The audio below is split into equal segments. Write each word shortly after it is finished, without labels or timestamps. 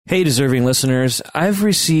Hey, deserving listeners. I've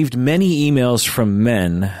received many emails from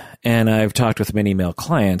men, and I've talked with many male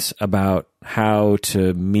clients about how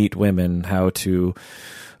to meet women, how to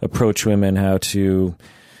approach women, how to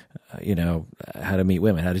meet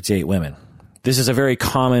women, how to date women. This is a very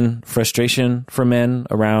common frustration for men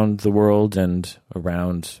around the world and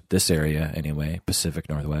around this area anyway, Pacific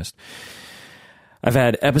Northwest. I've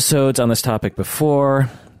had episodes on this topic before,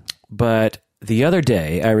 but the other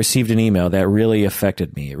day I received an email that really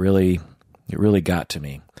affected me. It really got to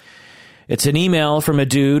me. It's an email from a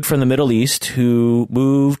dude from the Middle East who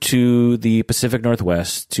moved to the Pacific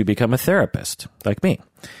Northwest to become a therapist, like me.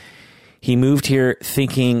 He moved here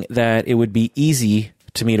thinking that it would be easy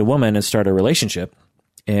to meet a woman and start a relationship,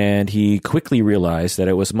 and he quickly realized that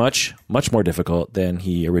it was much, much more difficult than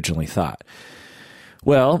he originally thought.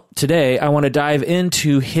 Well, today I want to dive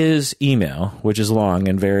into his email, which is long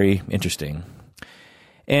and very interesting.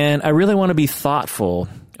 And I really want to be thoughtful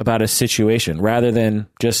about a situation rather than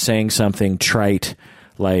just saying something trite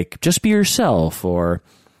like, just be yourself, or,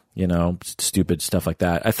 stupid stuff like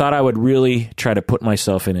that. I thought I would really try to put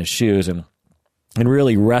myself in his shoes and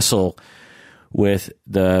really wrestle with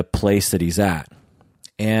the place that he's at.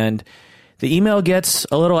 And the email gets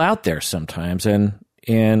a little out there sometimes, and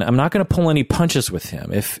I'm not going to pull any punches with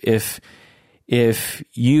him. If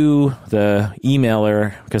you, the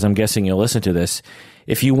emailer, because I'm guessing you'll listen to this,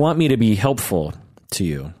 if you want me to be helpful to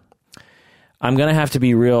you, I'm going to have to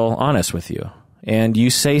be real honest with you. And you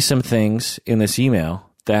say some things in this email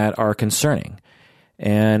that are concerning.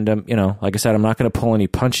 And, like I said, I'm not going to pull any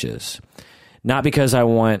punches. Not because I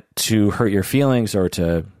want to hurt your feelings or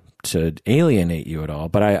to alienate you at all,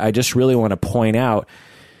 but I just really want to point out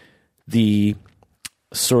the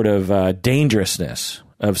sort of dangerousness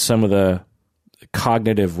of some of the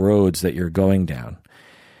cognitive roads that you're going down.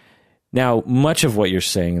 Now, much of what you're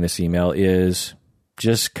saying in this email is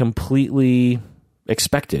just completely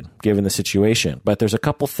expected given the situation, but there's a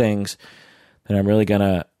couple things that I'm really going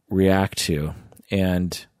to react to.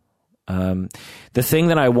 And the thing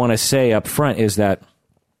that I want to say up front is that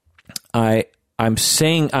I'm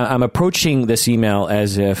approaching this email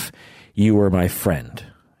as if you were my friend.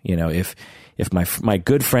 If my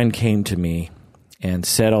good friend came to me and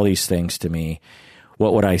said all these things to me,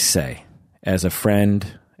 what would I say? As a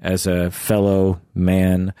friend, as a fellow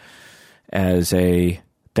man, as a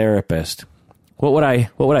therapist, what would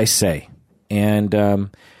I say? And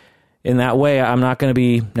in that way, I'm not going to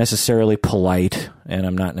be necessarily polite, and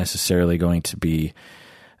I'm not necessarily going to be,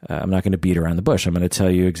 I'm not going to beat around the bush. I'm going to tell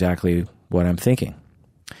you exactly what I'm thinking.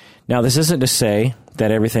 Now, this isn't to say that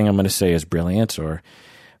everything I'm going to say is brilliant or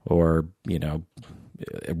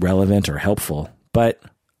relevant or helpful, but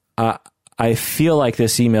I feel like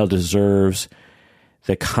this email deserves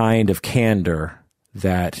the kind of candor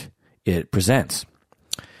that it presents.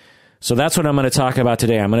 So that's what I'm going to talk about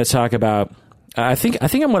today. I'm going to talk about, I think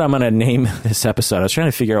what I'm going to name this episode. I was trying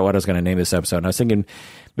to figure out what I was going to name this episode, and I was thinking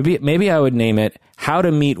maybe I would name it How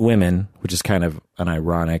to Meet Women, which is kind of an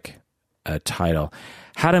ironic title.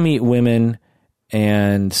 How to Meet Women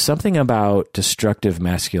and something about destructive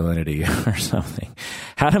masculinity or something.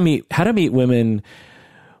 How to meet women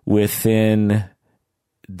within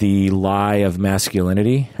the lie of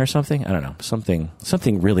masculinity or something. I don't know,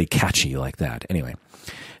 something really catchy like that. Anyway,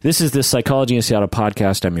 this is the Psychology in Seattle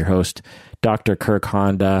podcast. I'm your host, Dr. Kirk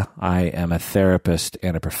Honda. I am a therapist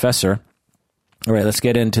and a professor. All right, let's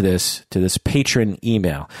get into this patron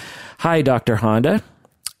email. Hi, Dr. Honda.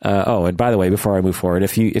 And by the way, before I move forward,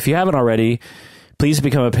 if you haven't already, please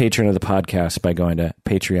become a patron of the podcast by going to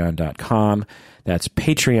patreon.com. That's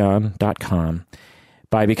patreon.com.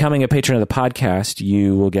 By becoming a patron of the podcast,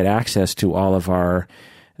 you will get access to all of our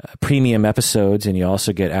premium episodes, and you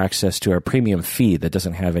also get access to our premium feed that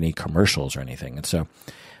doesn't have any commercials or anything. And so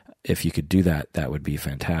if you could do that, that would be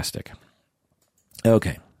fantastic.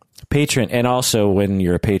 Okay. Patron. And also when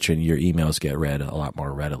you're a patron, your emails get read a lot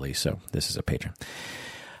more readily. So this is a patron.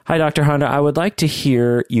 Hi, Dr. Honda. I would like to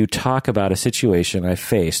hear you talk about a situation I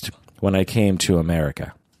faced when I came to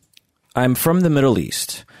America. I'm from the Middle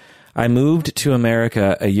East. I moved to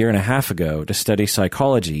America a year and a half ago to study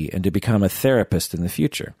psychology and to become a therapist in the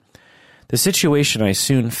future. The situation I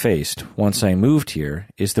soon faced once I moved here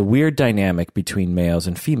is the weird dynamic between males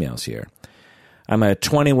and females here. I'm a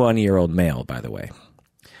 21-year-old male, by the way.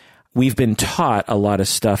 We've been taught a lot of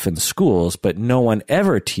stuff in schools, but no one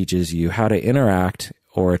ever teaches you how to interact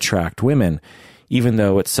or attract women, even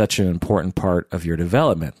though it's such an important part of your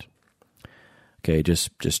development. Okay,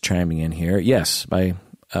 just chiming in here. Yes, I,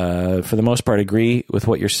 for the most part, agree with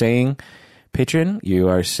what you're saying, patron. You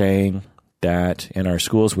are saying that in our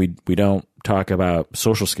schools we don't talk about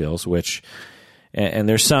social skills, which And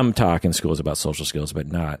there's some talk in schools about social skills,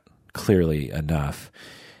 but not clearly enough.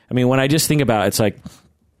 I mean, when I just think about it, it's like,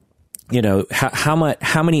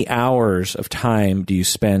 how many hours of time do you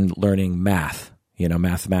spend learning math?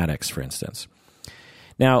 Mathematics, for instance.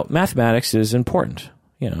 Now, mathematics is important.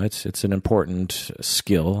 It's an important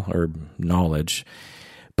skill or knowledge.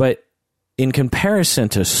 But in comparison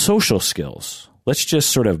to social skills, let's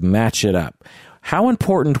just sort of match it up. How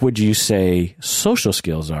important would you say social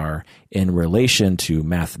skills are in relation to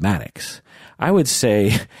mathematics? I would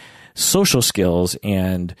say social skills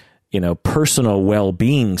and, personal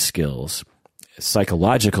well-being skills,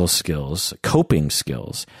 psychological skills, coping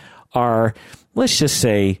skills are, let's just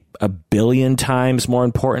say, 1 billion times more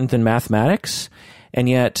important than mathematics. And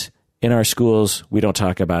yet in our schools, we don't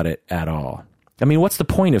talk about it at all. I mean, what's the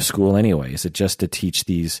point of school anyway? Is it just to teach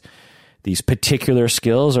these particular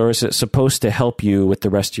skills, or is it supposed to help you with the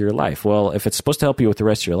rest of your life? Well, if it's supposed to help you with the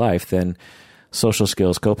rest of your life, then social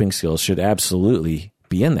skills, coping skills should absolutely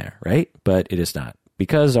be in there, right? But it is not,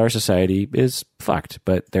 because our society is fucked.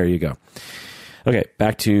 But there you go. Okay,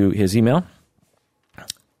 back to his email.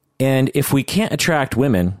 And if we can't attract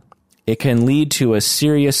women, it can lead to a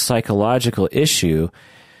serious psychological issue,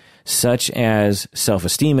 such as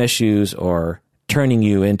self-esteem issues or turning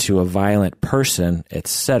you into a violent person,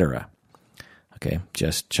 etc. Okay,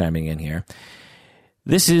 just chiming in here.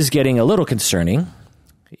 This is getting a little concerning.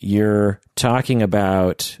 You're talking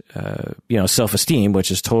about, self-esteem,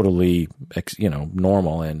 which is totally,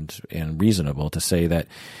 normal and reasonable to say that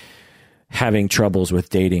having troubles with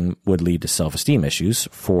dating would lead to self-esteem issues,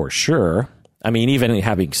 for sure. I mean, even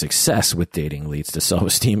having success with dating leads to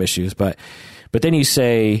self-esteem issues. But then you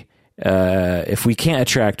say, if we can't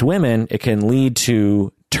attract women, it can lead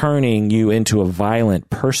to turning you into a violent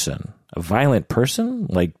person. A violent person?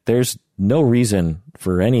 Like, there's no reason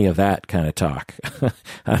for any of that kind of talk.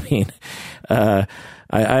 I mean, I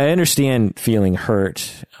understand feeling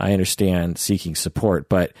hurt. I understand seeking support,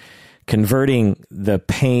 but converting the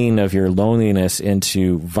pain of your loneliness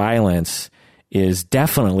into violence is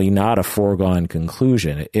definitely not a foregone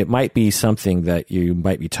conclusion. It might be something that you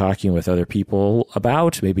might be talking with other people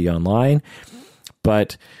about, maybe online,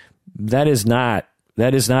 but that is not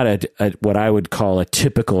what I would call a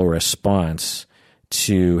typical response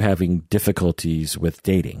to having difficulties with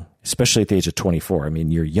dating, especially at the age of 24. I mean,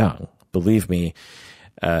 you're young. Believe me,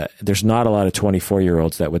 there's not a lot of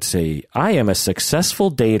 24-year-olds that would say, I am a successful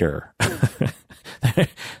dater.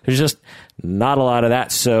 There's just not a lot of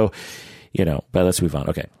that. So, but let's move on.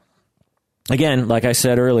 Okay. Again, like I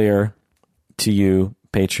said earlier to you,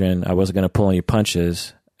 patron, I wasn't going to pull any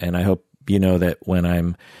punches. And I hope you know that when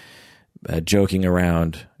I'm joking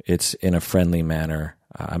around, it's in a friendly manner.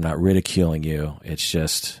 I'm not ridiculing you. It's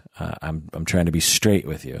just, I'm trying to be straight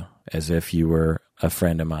with you, as if you were a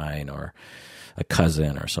friend of mine or a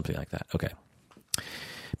cousin or something like that. Okay.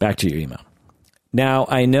 Back to your email. Now,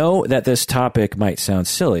 I know that this topic might sound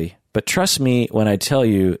silly, but trust me when I tell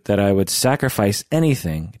you that I would sacrifice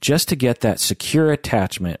anything just to get that secure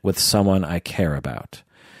attachment with someone I care about.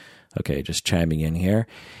 Okay, just chiming in here.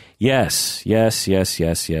 Yes,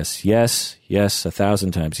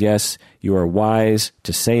 1,000 times. Yes, you are wise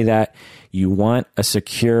to say that. You want a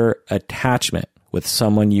secure attachment with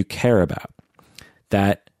someone you care about.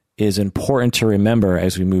 That is important to remember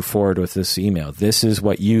as we move forward with this email. This is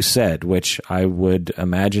what you said, which I would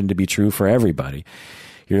imagine to be true for everybody.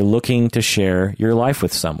 You're looking to share your life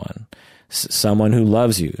with someone, someone who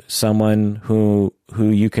loves you, someone who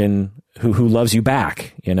loves you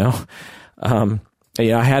back.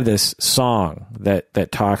 I had this song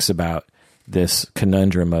that talks about this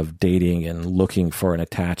conundrum of dating and looking for an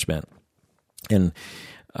attachment. And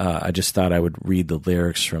I just thought I would read the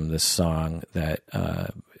lyrics from this song that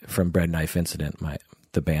from Bread Knife Incident,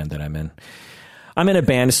 the band that I'm in. I'm in a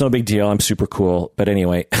band. It's no big deal. I'm super cool. But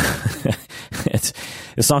anyway, it's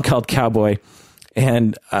a song called Cowboy.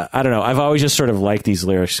 And I don't know. I've always just sort of liked these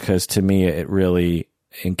lyrics because to me, it really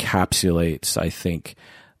encapsulates, I think,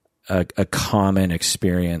 a common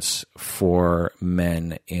experience for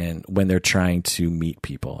men when they're trying to meet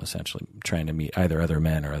people, essentially trying to meet either other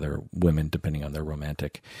men or other women, depending on their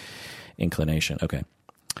romantic inclination. Okay.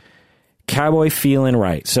 Cowboy feeling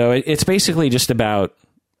right. So it's basically just about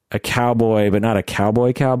a cowboy, but not a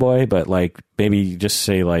cowboy, but like maybe just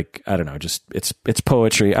say like, I don't know, just it's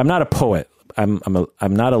poetry. I'm not a poet. I'm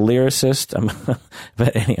not a lyricist.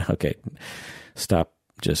 But anyhow, okay. Stop.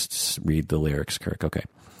 Just read the lyrics, Kirk. Okay.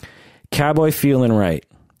 Cowboy feeling right,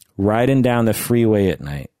 riding down the freeway at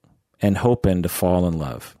night and hoping to fall in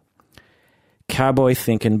love. Cowboy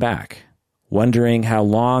thinking back, wondering how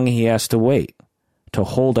long he has to wait to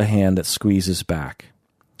hold a hand that squeezes back.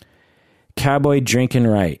 Cowboy drinking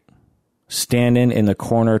right, standing in the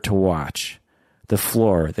corner to watch the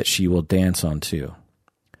floor that she will dance on too.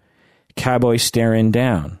 Cowboy staring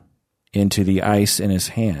down into the ice in his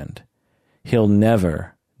hand. He'll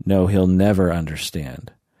never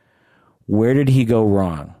understand. Where did he go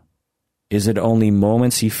wrong? Is it only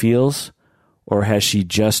moments he feels, or has she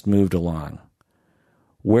just moved along?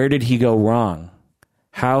 Where did he go wrong?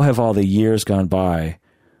 How have all the years gone by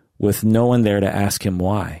with no one there to ask him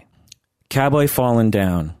why? Cowboy fallen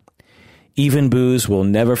down. Even booze will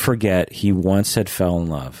never forget he once had fell in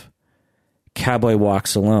love. Cowboy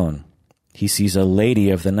walks alone. He sees a lady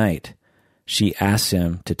of the night. She asks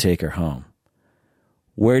him to take her home.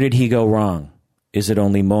 Where did he go wrong? Is it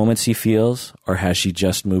only moments he feels, or has she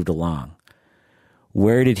just moved along?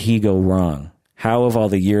 Where did he go wrong? How have all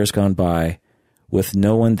the years gone by with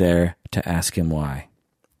no one there to ask him why?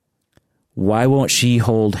 Why won't she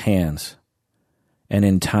hold hands and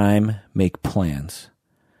in time make plans?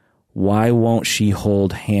 Why won't she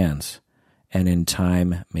hold hands and in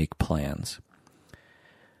time make plans?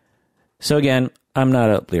 So again, I'm not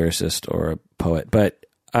a lyricist or a poet, but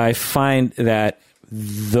I find that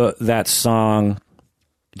that song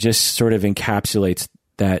just sort of encapsulates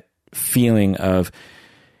that feeling of,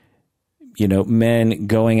 you know, men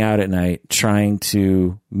going out at night trying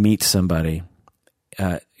to meet somebody,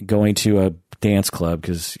 going to a dance club,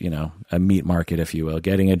 because, you know, a meat market, if you will,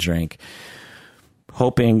 getting a drink,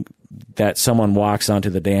 hoping that someone walks onto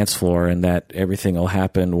the dance floor and that everything will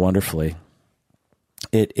happen wonderfully.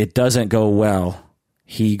 It doesn't go well.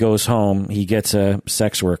 He goes home, he gets a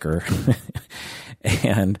sex worker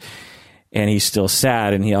and he's still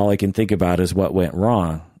sad, and all he can think about is what went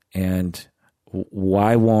wrong. And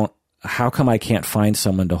how come I can't find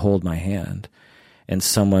someone to hold my hand and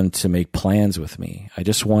someone to make plans with me? I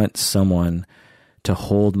just want someone to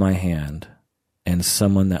hold my hand and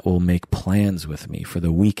someone that will make plans with me for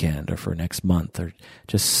the weekend or for next month, or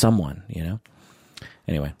just someone, you know?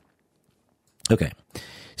 Anyway. Okay.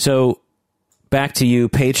 So back to you,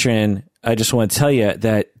 patron. I just want to tell you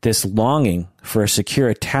that this longing for a secure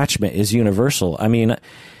attachment is universal. I mean,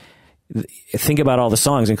 think about all the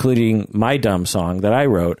songs, including my dumb song that I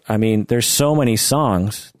wrote. I mean, there's so many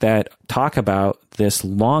songs that talk about this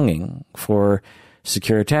longing for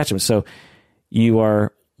secure attachment. So you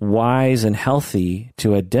are wise and healthy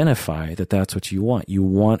to identify that that's what you want. You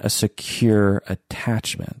want a secure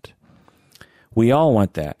attachment. We all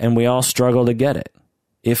want that, and we all struggle to get it.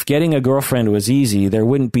 If getting a girlfriend was easy, there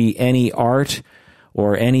wouldn't be any art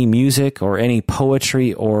or any music or any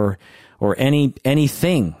poetry or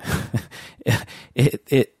anything.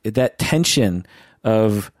 That tension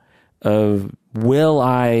of will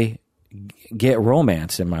I get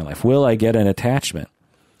romance in my life? Will I get an attachment?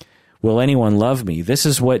 Will anyone love me? This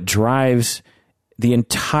is what drives the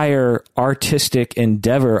entire artistic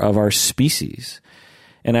endeavor of our species.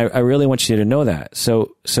 And I really want you to know that.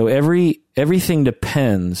 So everything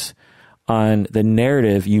depends on the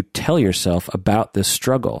narrative you tell yourself about this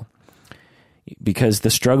struggle, because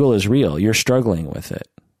the struggle is real. You're struggling with it,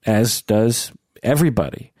 as does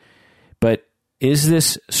everybody. But is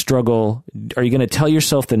this struggle, are you going to tell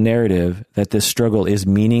yourself the narrative that this struggle is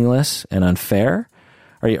meaningless and unfair?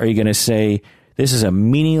 Are you going to say, this is a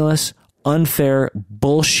meaningless, unfair,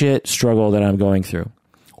 bullshit struggle that I'm going through?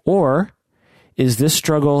 Or is this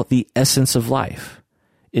struggle the essence of life?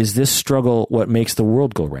 Is this struggle what makes the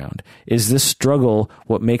world go round? Is this struggle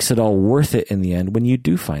what makes it all worth it in the end when you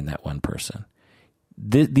do find that one person?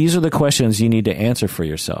 These are the questions you need to answer for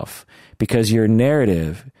yourself, because your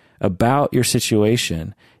narrative about your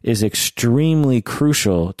situation is extremely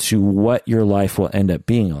crucial to what your life will end up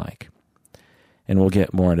being like. And we'll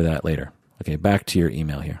get more into that later. Okay, back to your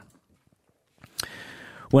email here.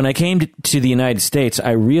 When I came to the United States,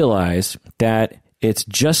 I realized that it's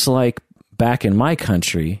just like back in my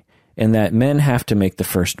country, in that men have to make the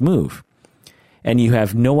first move. And you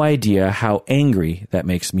have no idea how angry that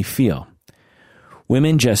makes me feel.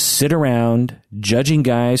 Women just sit around judging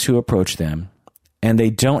guys who approach them, and they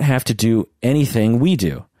don't have to do anything we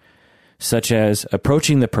do, such as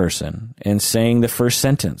approaching the person and saying the first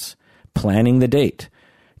sentence, planning the date,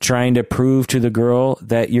 trying to prove to the girl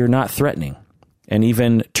that you're not threatening, and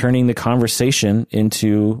even turning the conversation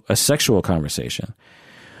into a sexual conversation.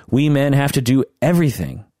 We men have to do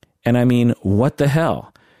everything. And I mean, what the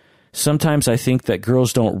hell? Sometimes I think that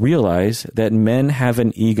girls don't realize that men have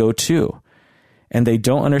an ego too, and they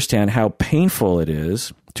don't understand how painful it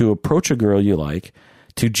is to approach a girl you like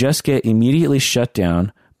to just get immediately shut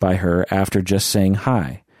down by her after just saying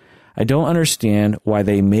hi. I don't understand why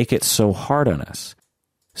they make it so hard on us.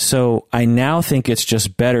 So I now think it's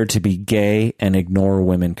just better to be gay and ignore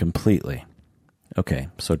women completely. Okay,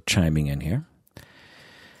 so chiming in here.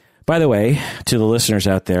 By the way, to the listeners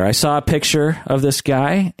out there, I saw a picture of this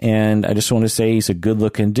guy, and I just want to say he's a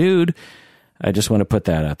good-looking dude. I just want to put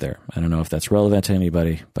that out there. I don't know if that's relevant to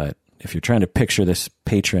anybody, but if you're trying to picture this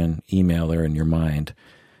patron emailer in your mind,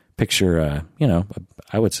 picture,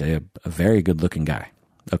 I would say a very good-looking guy.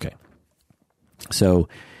 Okay. So,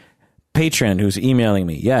 patron who's emailing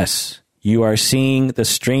me, yes, you are seeing the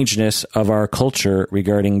strangeness of our culture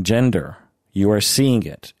regarding gender. You are seeing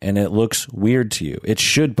it, and it looks weird to you. It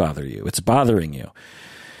should bother you. It's bothering you.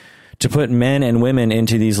 To put men and women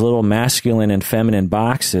into these little masculine and feminine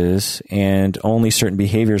boxes and only certain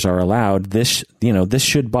behaviors are allowed, this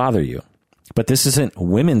should bother you. But this isn't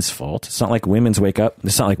women's fault. It's not like women wake up in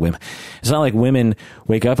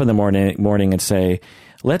the morning and say,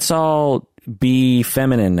 let's all be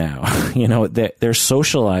feminine now. They're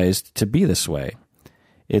socialized to be this way.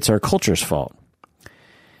 It's our culture's fault.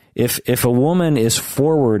 If a woman is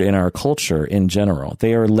forward in our culture in general,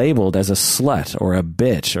 they are labeled as a slut or a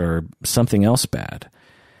bitch or something else bad.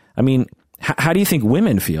 I mean, how do you think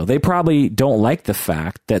women feel? They probably don't like the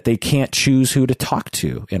fact that they can't choose who to talk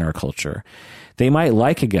to in our culture. They might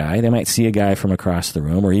like a guy. They might see a guy from across the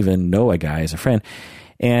room or even know a guy as a friend.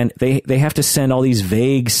 And they have to send all these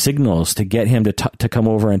vague signals to get him to come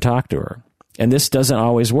over and talk to her. And this doesn't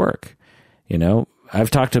always work. I've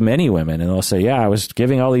talked to many women and they'll say, yeah, I was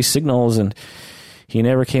giving all these signals and he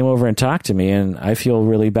never came over and talked to me, and I feel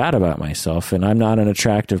really bad about myself, and I'm not an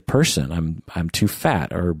attractive person. I'm too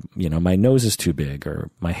fat, or, my nose is too big, or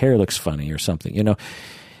my hair looks funny or something.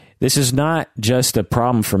 This is not just a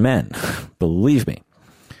problem for men, believe me.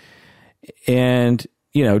 And,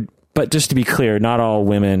 but just to be clear, not all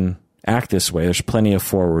women act this way. There's plenty of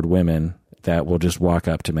forward women that will just walk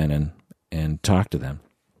up to men and talk to them.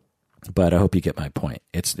 But I hope you get my point.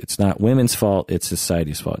 It's not women's fault, it's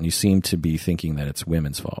society's fault. And you seem to be thinking that it's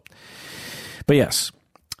women's fault. But yes,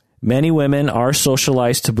 many women are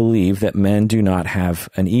socialized to believe that men do not have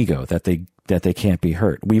an ego, that they can't be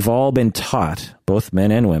hurt. We've all been taught, both men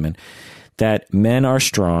and women, that men are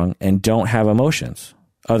strong and don't have emotions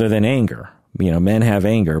other than anger. Men have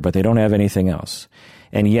anger, but they don't have anything else.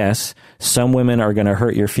 And yes, some women are going to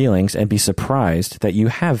hurt your feelings and be surprised that you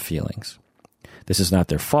have feelings. This is not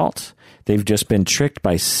their fault. They've just been tricked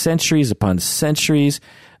by centuries upon centuries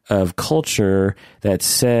of culture that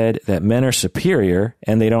said that men are superior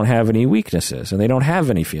and they don't have any weaknesses and they don't have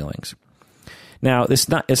any feelings. Now, this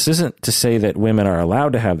isn't to say that women are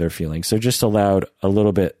allowed to have their feelings. They're just allowed a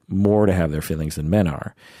little bit more to have their feelings than men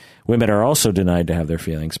are. Women are also denied to have their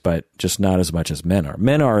feelings, but just not as much as men are.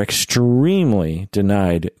 Men are extremely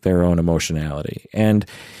denied their own emotionality. And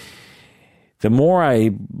the more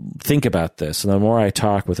I think about this and the more I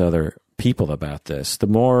talk with other people about this, the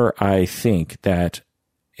more I think that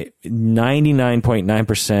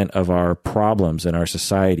 99.9% of our problems in our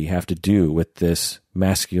society have to do with this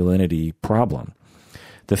masculinity problem.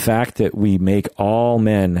 The fact that we make all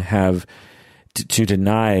men have to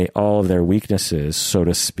deny all of their weaknesses, so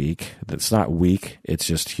to speak. That's not weak, it's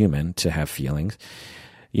just human to have feelings.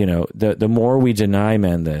 The more we deny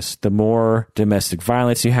men this, the more domestic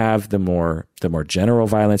violence you have, the more general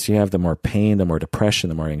violence you have, the more pain, the more depression,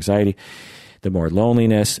 the more anxiety, the more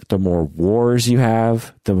loneliness, the more wars you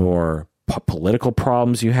have, the more political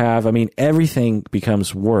problems you have. I mean, everything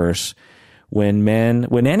becomes worse when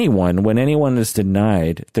anyone is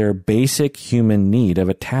denied their basic human need of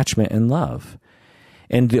attachment and love.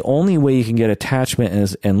 And the only way you can get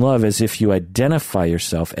attachment and love is if you identify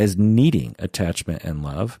yourself as needing attachment and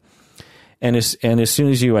love. And as soon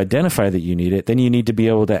as you identify that you need it, then you need to be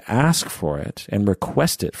able to ask for it and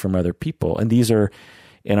request it from other people. And these are,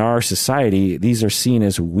 in our society, these are seen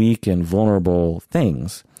as weak and vulnerable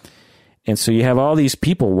things. And so you have all these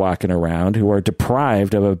people walking around who are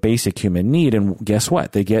deprived of a basic human need, and guess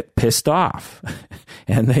what? They get pissed off,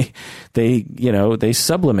 and they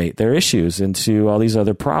sublimate their issues into all these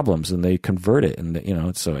other problems, and they convert it,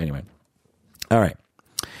 and so anyway. All right.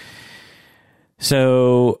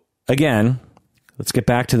 So again, let's get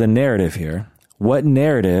back to the narrative here. What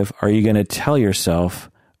narrative are you going to tell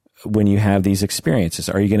yourself when you have these experiences?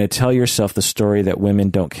 Are you going to tell yourself the story that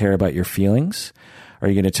women don't care about your feelings? Are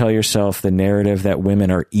you going to tell yourself the narrative that women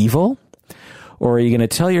are evil? Or are you going to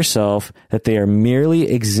tell yourself that they are merely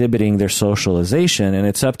exhibiting their socialization and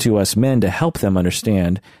it's up to us men to help them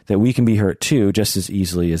understand that we can be hurt too, just as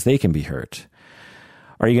easily as they can be hurt?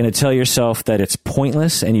 Are you going to tell yourself that it's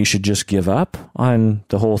pointless and you should just give up on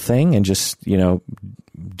the whole thing and just,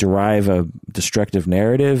 derive a destructive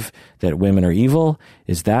narrative that women are evil?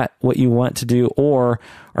 Is that what you want to do? Or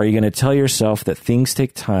are you going to tell yourself that things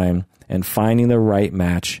take time and finding the right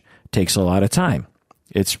match takes a lot of time.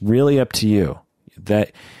 It's really up to you.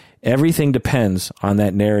 That everything depends on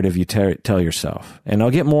that narrative you tell yourself. And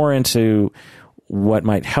I'll get more into what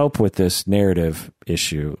might help with this narrative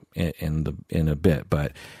issue in a bit,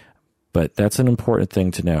 but that's an important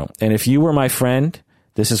thing to know. And if you were my friend,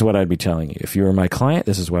 this is what I'd be telling you. If you were my client,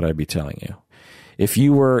 this is what I'd be telling you. If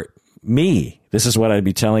you were me, this is what I'd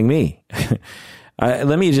be telling me.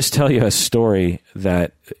 Let me just tell you a story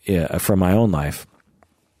from my own life.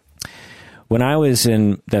 When I was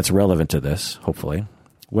that's relevant to this, hopefully.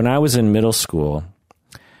 When I was in middle school,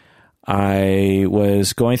 I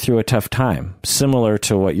was going through a tough time, similar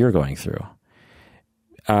to what you're going through.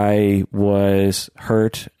 I was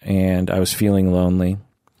hurt and I was feeling lonely,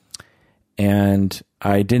 and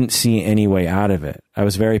I didn't see any way out of it. I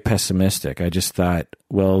was very pessimistic. I just thought,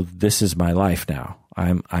 well, this is my life now.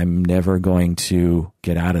 I'm never going to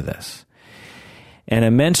get out of this. And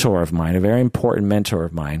a mentor of mine, a very important mentor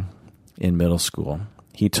of mine in middle school,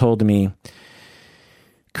 he told me,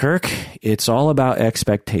 Kirk, it's all about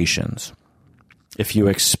expectations. If you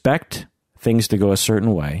expect things to go a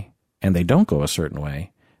certain way and they don't go a certain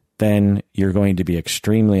way, then you're going to be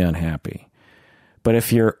extremely unhappy. But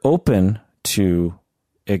if you're open to,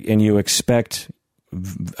 and you expect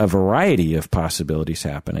a variety of possibilities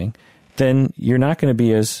happening, then you're not going to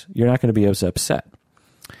be as upset.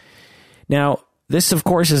 Now, this, of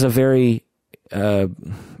course, is a very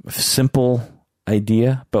simple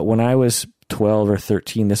idea, but when I was 12 or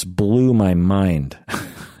 13, this blew my mind.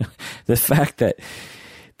 The fact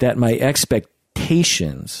that my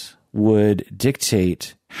expectations would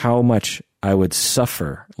dictate how much I would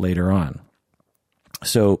suffer later on.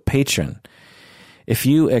 So, patron, if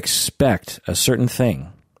you expect a certain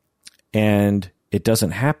thing and it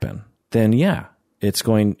doesn't happen, then yeah, it's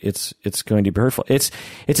going to be hurtful. It's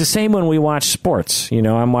the same when we watch sports. You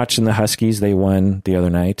know, I'm watching the Huskies. They won the other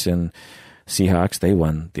night, and Seahawks, they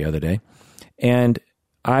won the other day. And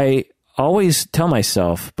I always tell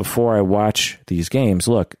myself before I watch these games,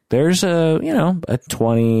 look, there's a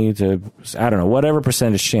 20 to, I don't know, whatever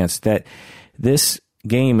percentage chance that this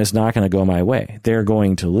game is not going to go my way. They're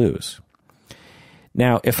going to lose.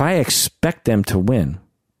 Now, if I expect them to win,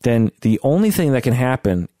 then the only thing that can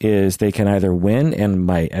happen is they can either win and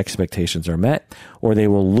my expectations are met, or they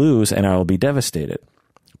will lose and I will be devastated.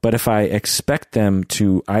 But if I expect them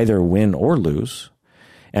to either win or lose,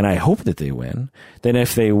 and I hope that they win, then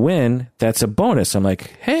if they win, that's a bonus. I'm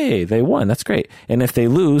like, hey, they won. That's great. And if they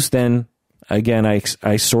lose, then again,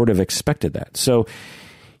 I sort of expected that. So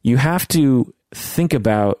you have to think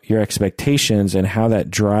about your expectations and how that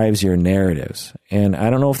drives your narratives. And I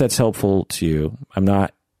don't know if that's helpful to you. I'm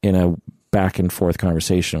not in a back and forth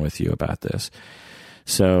conversation with you about this.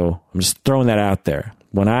 So I'm just throwing that out there.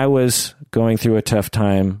 When I was going through a tough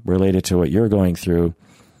time related to what you're going through,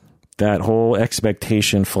 that whole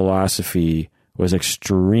expectation philosophy was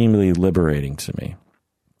extremely liberating to me.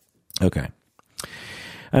 Okay.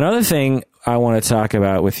 Another thing I want to talk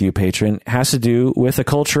about with you, patron, has to do with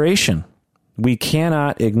acculturation. We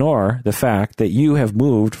cannot ignore the fact that you have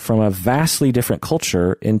moved from a vastly different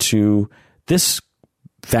culture into this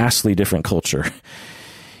vastly different culture.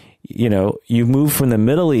 You know, you've moved from the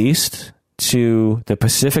Middle East to the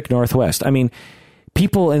Pacific Northwest. I mean,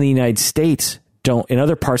 people in the United States in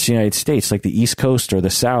other parts of the United States, like the East Coast or the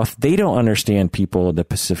South, they don't understand people in the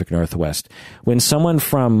Pacific Northwest. When someone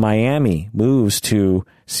from Miami moves to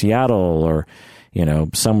Seattle or,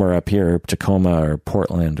 somewhere up here, Tacoma or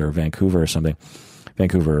Portland or Vancouver or something,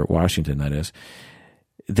 Vancouver, Washington, that is,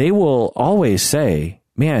 they will always say,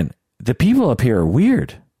 man, the people up here are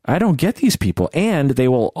weird. I don't get these people. And they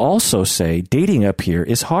will also say dating up here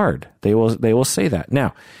is hard. They will say that.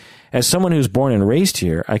 Now, as someone who's born and raised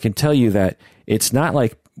here, I can tell you that it's not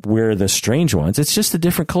like we're the strange ones. It's just a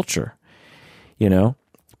different culture.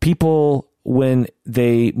 People, when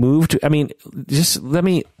they move to, let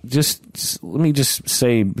me just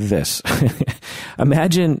say this.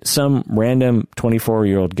 Imagine some random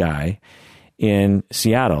 24-year-old guy in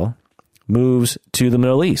Seattle moves to the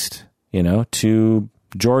Middle East, to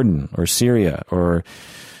Jordan or Syria or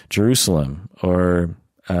Jerusalem or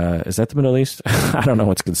is that the Middle East? I don't know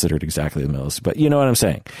what's considered exactly the Middle East, but you know what I'm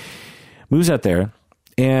saying. Moves out there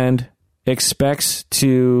and expects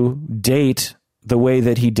to date the way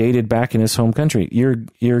that he dated back in his home country.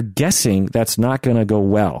 You're guessing that's not going to go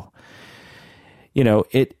well.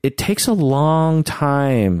 It takes a long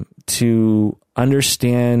time to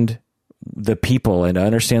understand the people and to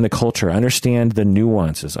understand the culture, understand the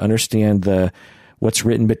nuances, understand what's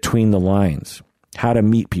written between the lines, how to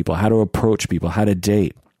meet people, how to approach people, how to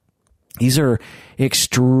date. These are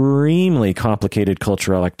extremely complicated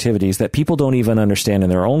cultural activities that people don't even understand in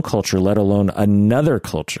their own culture, let alone another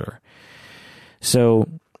culture. So,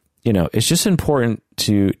 it's just important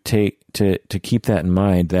to keep that in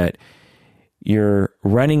mind, that you're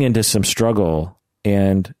running into some struggle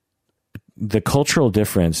and the cultural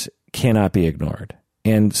difference cannot be ignored.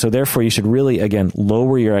 And so therefore you should really, again,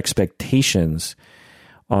 lower your expectations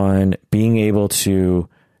on being able to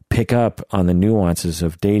pick up on the nuances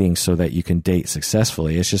of dating so that you can date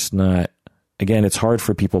successfully. It's just not, again, it's hard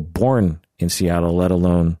for people born in Seattle, let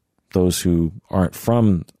alone those who aren't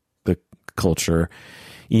from the culture,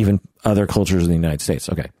 even other cultures in the United States.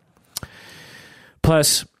 Okay.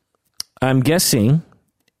 Plus, I'm guessing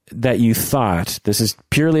that you thought, this is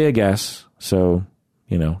purely a guess, so,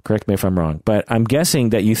 correct me if I'm wrong, but I'm guessing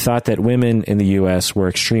that you thought that women in the U.S. were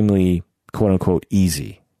extremely, quote unquote,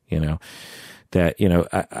 easy, that,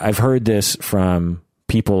 I've heard this from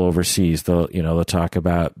people overseas. They'll talk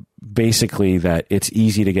about basically that it's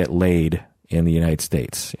easy to get laid in the United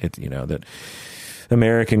States. That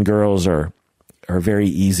American girls are very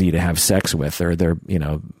easy to have sex with, or they're,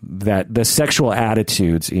 that the sexual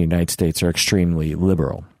attitudes in the United States are extremely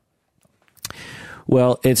liberal.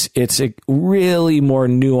 Well, it's really more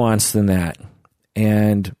nuanced than that.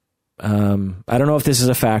 And I don't know if this is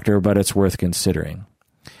a factor, but it's worth considering.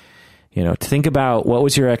 Think about, what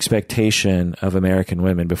was your expectation of American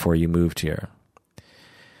women before you moved here?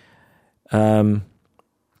 And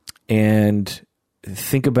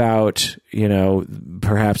think about,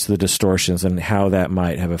 perhaps the distortions and how that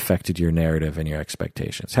might have affected your narrative and your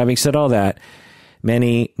expectations. Having said all that,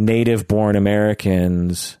 many native-born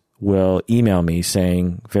Americans will email me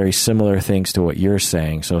saying very similar things to what you're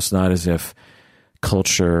saying. So it's not as if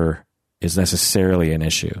culture is necessarily an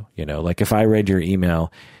issue. Like if I read your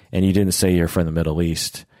email and you didn't say you're from the Middle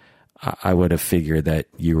East, I would have figured that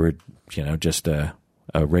you were, just a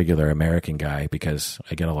regular American guy, because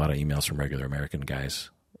I get a lot of emails from regular American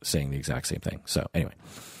guys saying the exact same thing. So anyway,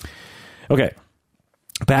 okay,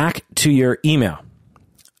 back to your email.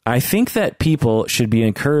 I think that people should be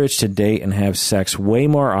encouraged to date and have sex way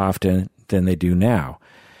more often than they do now.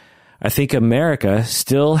 I think America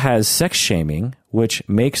still has sex shaming, which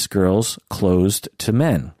makes girls closed to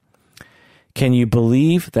men. Can you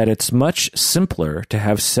believe that it's much simpler to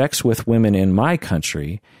have sex with women in my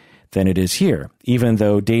country than it is here, even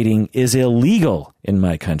though dating is illegal in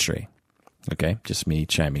my country? Okay, just me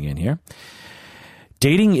chiming in here.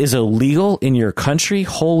 Dating is illegal in your country?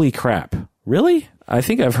 Holy crap. Really? I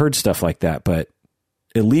think I've heard stuff like that, but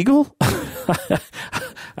illegal?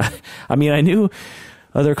 I mean, I knew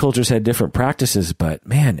other cultures had different practices, but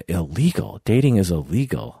man, illegal. Dating is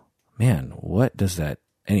illegal. Man, what does that...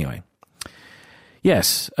 Anyway.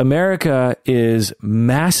 Yes, America is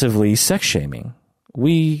massively sex shaming.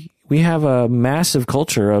 We have a massive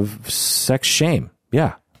culture of sex shame.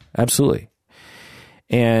 Yeah, absolutely.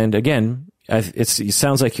 And again, it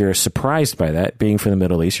sounds like you're surprised by that, being from the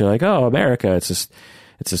Middle East. You're like, oh, America, it's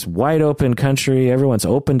this wide open country. Everyone's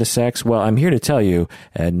open to sex. Well, I'm here to tell you,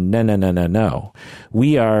 no.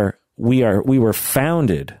 We were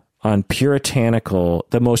founded on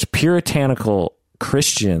the most puritanical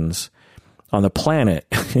Christians on the planet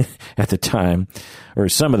at the time, or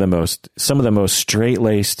some of the most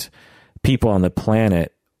straight-laced people on the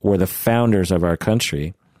planet were the founders of our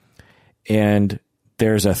country. And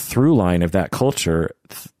there's a through line of that culture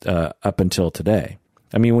up until today.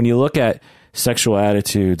 I mean, when you look at sexual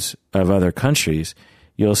attitudes of other countries,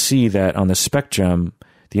 you'll see that on the spectrum,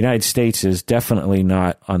 the United States is definitely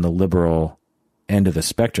not on the liberal end of the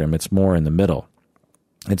spectrum. It's more in the middle.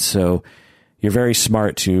 And so you're very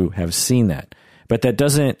smart to have seen that. But that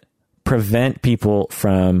doesn't prevent people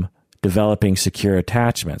from developing secure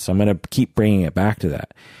attachments. I'm going to keep bringing it back to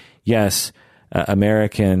that. Yes,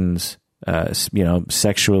 Americans,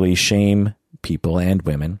 sexually shame people and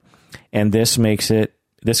women, and this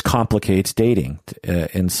complicates dating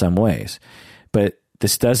in some ways. But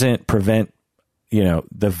this doesn't prevent,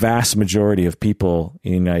 the vast majority of people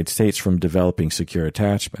in the United States from developing secure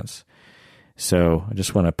attachments. So I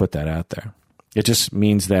just want to put that out there. It just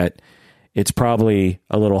means that it's probably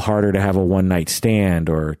a little harder to have a one-night stand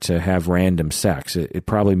or to have random sex. It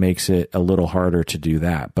probably makes it a little harder to do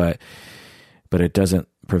that, but it doesn't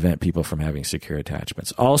prevent people from having secure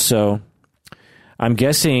attachments. Also, I'm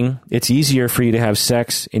guessing it's easier for you to have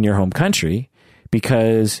sex in your home country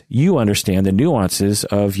because you understand the nuances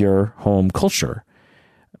of your home culture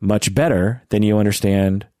much better than you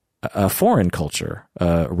understand a foreign culture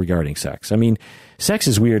regarding sex. I mean, sex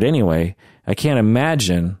is weird anyway. I can't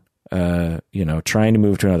imagine, trying to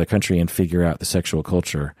move to another country and figure out the sexual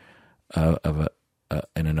culture of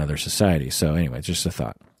in another society. So anyway, just a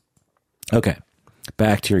thought. Okay,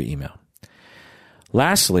 back to your email.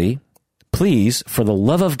 Lastly, please, for the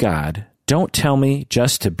love of God, don't tell me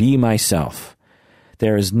just to be myself.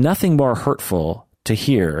 There is nothing more hurtful to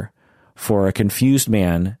hear for a confused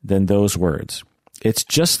man than those words. It's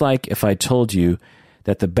just like if I told you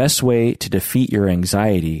that the best way to defeat your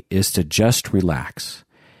anxiety is to just relax.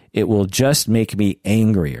 It will just make me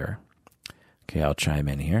angrier. Okay, I'll chime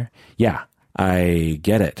in here. Yeah, I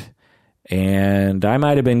get it. And I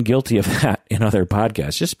might have been guilty of that in other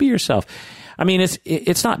podcasts. Just be yourself. I mean,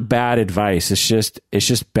 it's not bad advice. It's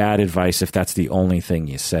just bad advice if that's the only thing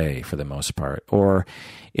you say for the most part, or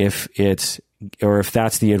if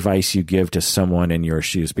that's the advice you give to someone in your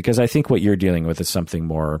shoes. Because I think what you're dealing with is something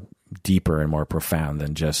more deeper and more profound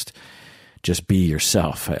than just be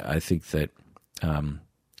yourself. I think that.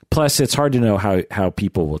 Plus, it's hard to know how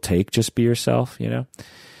people will take just be yourself.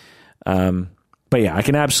 But yeah, I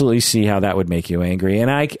can absolutely see how that would make you angry,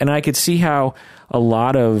 and I could see how a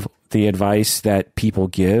lot of the advice that people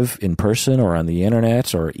give in person or on the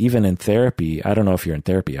internet or even in therapy. I don't know if you're in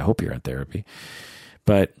therapy. I hope you're in therapy,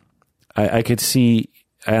 but I could see,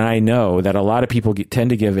 and I know that a lot of people tend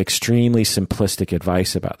to give extremely simplistic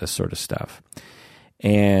advice about this sort of stuff.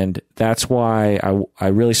 And that's why I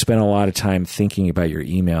really spent a lot of time thinking about your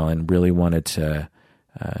email and really wanted to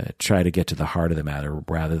try to get to the heart of the matter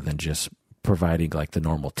rather than just providing like the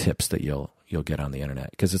normal tips that you'll get on the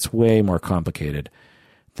internet, because it's way more complicated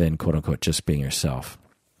than quote unquote just being yourself.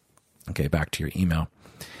 Okay, back to your email.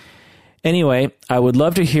 Anyway, I would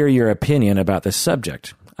love to hear your opinion about this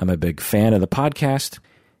subject. I'm a big fan of the podcast,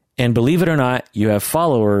 and believe it or not, you have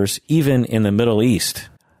followers even in the Middle East.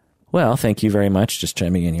 Well, thank you very much. Just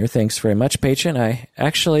chiming in here. Thanks very much, patron.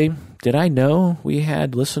 Did I know we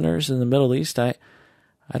had listeners in the Middle East? I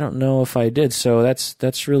don't know if I did, so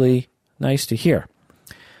that's really nice to hear.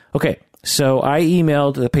 Okay, so I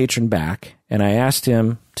emailed the patron back, and I asked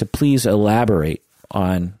him to please elaborate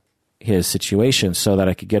on his situation so that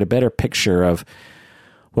I could get a better picture of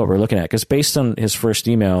what we're looking at. Because based on his first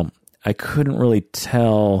email, I couldn't really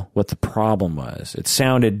tell what the problem was. It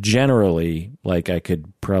sounded generally like I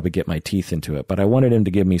could probably get my teeth into it, but I wanted him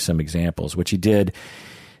to give me some examples, which he did.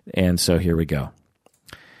 And so here we go.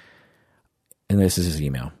 And this is his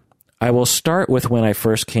email. I will start with when I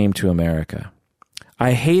first came to America.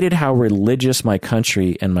 I hated how religious my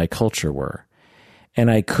country and my culture were, and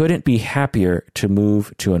I couldn't be happier to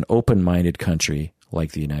move to an open-minded country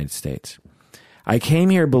like the United States. I came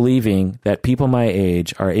here believing that people my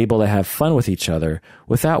age are able to have fun with each other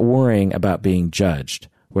without worrying about being judged,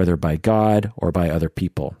 whether by God or by other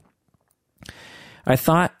people. I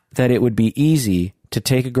thought that it would be easy to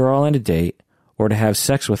take a girl on a date or to have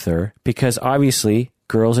sex with her because obviously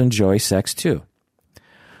girls enjoy sex too.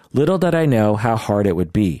 Little did I know how hard it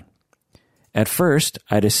would be. At first,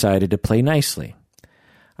 I decided to play nicely.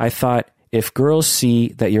 I thought if girls see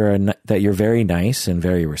that you're very nice and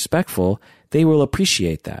very respectful, they will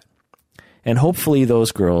appreciate that. And hopefully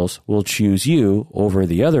those girls will choose you over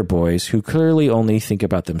the other boys who clearly only think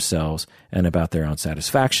about themselves and about their own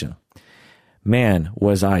satisfaction. Man,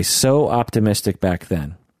 was I so optimistic back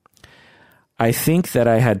then. I think that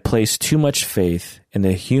I had placed too much faith in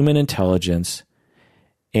the human intelligence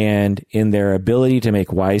and in their ability to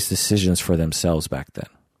make wise decisions for themselves back then.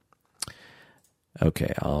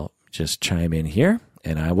 Okay, I'll just chime in here,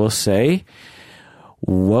 and I will say,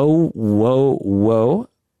 whoa, whoa, whoa,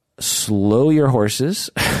 slow your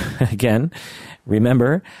horses. Again,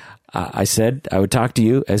 remember, I said I would talk to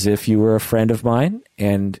you as if you were a friend of mine,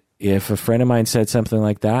 and if a friend of mine said something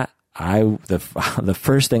like that, the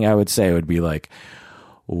first thing I would say would be like,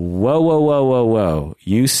 whoa, whoa, whoa, whoa, whoa.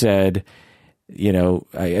 You said,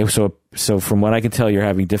 so from what I can tell, you're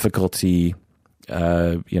having difficulty,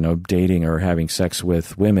 dating or having sex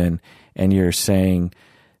with women, and you're saying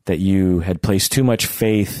that you had placed too much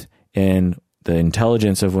faith in the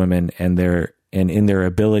intelligence of women and in their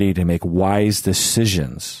ability to make wise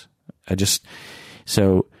decisions.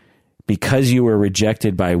 So because you were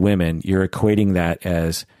rejected by women, you're equating that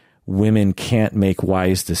as women can't make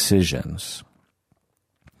wise decisions.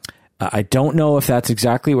 I don't know if that's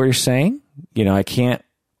exactly what you're saying.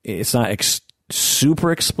 It's not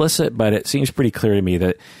super explicit, but it seems pretty clear to me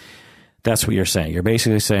that that's what you're saying. You're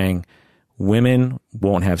basically saying women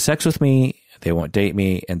won't have sex with me, they won't date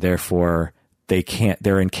me, and therefore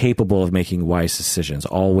they're incapable of making wise decisions.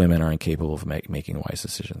 All women are incapable of making wise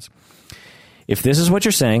decisions. If this is what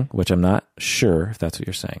you're saying, which I'm not sure if that's what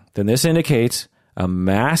you're saying, then this indicates a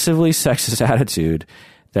massively sexist attitude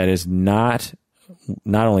that is not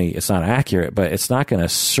only it's not accurate, but it's not going to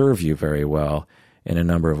serve you very well in a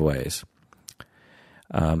number of ways.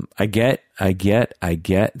 I get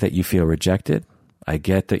that you feel rejected. I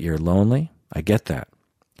get that you're lonely. I get that.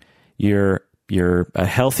 You're a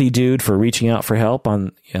healthy dude for reaching out for help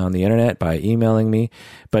on the internet by emailing me.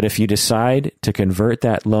 But if you decide to convert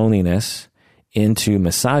that loneliness into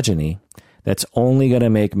misogyny, that's only going to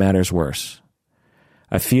make matters worse.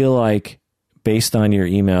 I feel like, based on your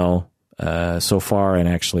email so far, and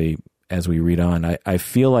actually as we read on, I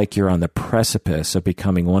feel like you're on the precipice of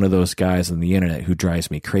becoming one of those guys on the internet who drives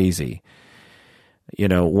me crazy. You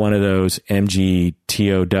know, one of those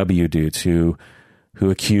MGTOW dudes who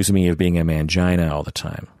accuse me of being a mangina all the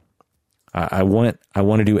time. I want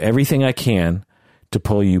to do everything I can to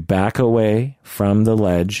pull you back away from the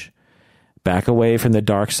ledge, back away from the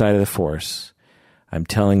dark side of the Force. I'm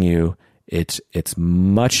telling you, it's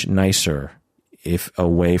much nicer if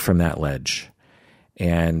away from that ledge,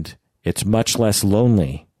 and it's much less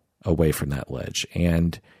lonely away from that ledge.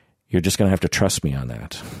 And you're just going to have to trust me on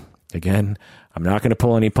that. Again, I'm not going to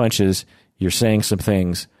pull any punches. You're saying some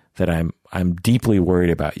things that I'm deeply worried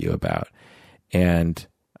about you about, and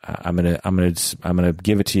I'm gonna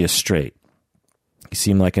give it to you straight. You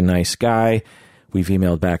seem like a nice guy. We've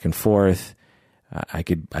emailed back and forth. I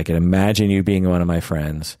could imagine you being one of my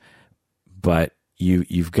friends, but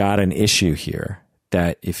you've got an issue here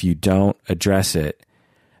that if you don't address it,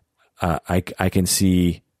 I can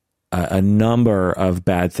see a number of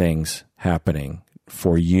bad things happening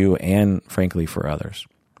for you and, frankly, for others.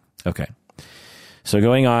 Okay. So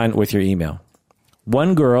going on with your email.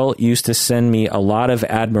 One girl used to send me a lot of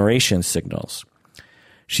admiration signals.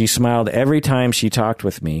 She smiled every time she talked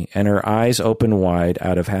with me, and her eyes opened wide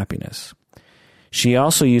out of happiness. She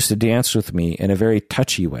also used to dance with me in a very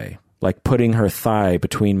touchy way, like putting her thigh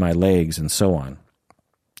between my legs and so on.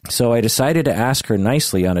 So I decided to ask her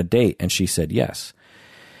nicely on a date, and she said yes.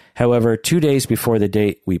 However, 2 days before the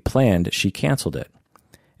date we planned, she canceled it,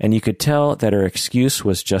 and you could tell that her excuse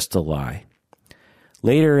was just a lie.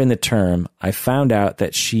 Later in the term, I found out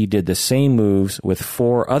that she did the same moves with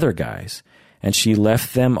 4 other guys, and she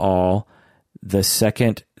left them all the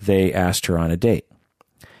second they asked her on a date.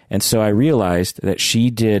 And so I realized that she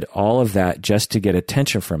did all of that just to get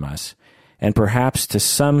attention from us, and perhaps to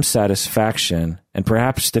feel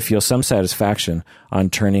some satisfaction on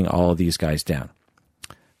turning all of these guys down.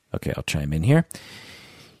 Okay, I'll chime in here.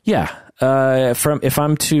 Yeah, if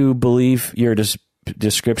I'm to believe your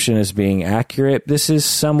description as being accurate, this is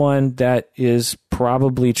someone that is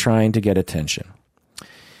probably trying to get attention.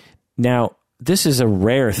 Now, this is a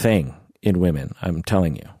rare thing in women, I'm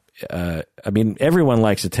telling you. I mean, everyone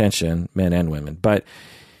likes attention, men and women, but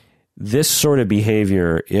this sort of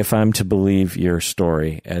behavior, if I'm to believe your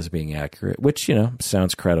story as being accurate, which,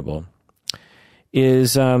 sounds credible,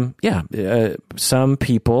 is, some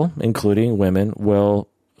people, including women, will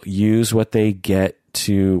use what they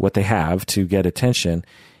have to get attention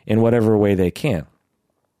in whatever way they can.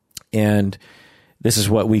 And this is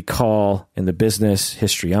what we call in the business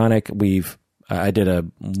histrionic. I did a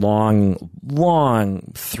long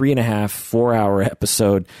 3.5, 4 hour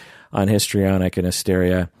episode on histrionic and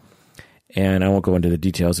hysteria. And I won't go into the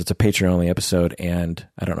details. It's a Patreon only episode, and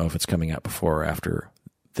I don't know if it's coming out before or after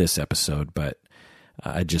this episode, but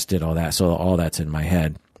I just did all that. So all that's in my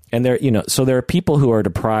head. And there are people who are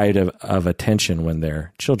deprived of attention when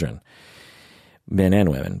they're children, men and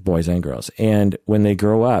women, boys and girls. And when they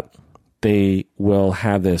grow up, they will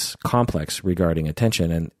have this complex regarding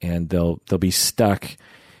attention, and they'll be stuck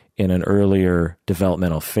in an earlier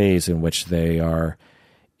developmental phase in which they are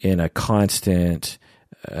in a constant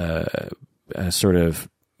sort of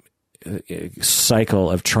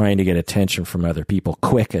cycle of trying to get attention from other people,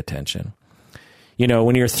 quick attention.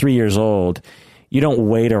 When you're 3 years old, you don't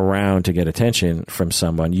wait around to get attention from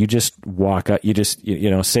someone. You just walk up. You just,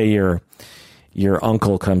 say your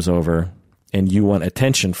uncle comes over and you want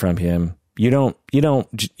attention from him. You don't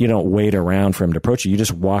wait around for him to approach you. You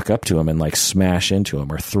just walk up to him and like smash into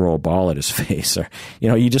him or throw a ball at his face, or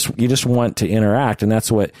you just want to interact. And that's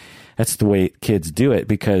the way kids do it,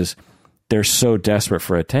 because they're so desperate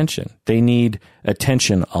for attention. They need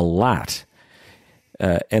attention a lot.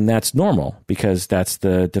 And that's normal, because that's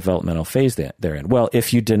the developmental phase that they're in. Well,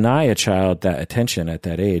 if you deny a child that attention at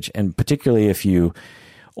that age, and particularly if you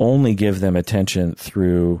only give them attention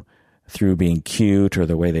through being cute or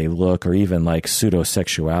the way they look, or even like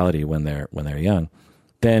pseudo-sexuality when they're young,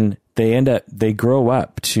 then they grow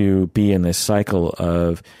up to be in this cycle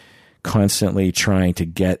of constantly trying to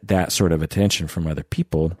get that sort of attention from other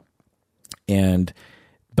people,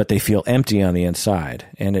 but they feel empty on the inside,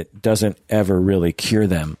 and it doesn't ever really cure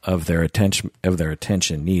them of their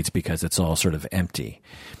attention needs, because it's all sort of empty.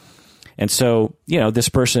 And so, this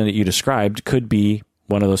person that you described could be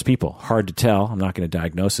one of those people. Hard to tell. I'm not going to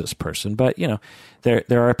diagnose this person, but there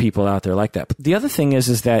are people out there like that. But the other thing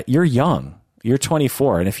is that you're young. You're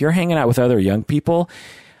 24, and if you're hanging out with other young people,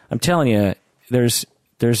 I'm telling you,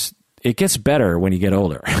 it gets better when you get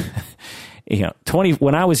older. 20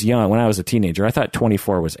 when I was young, when I was a teenager, I thought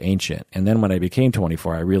 24 was ancient, and then when I became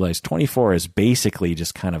 24, I realized 24 is basically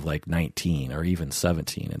just kind of like 19 or even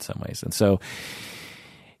 17 in some ways. And so,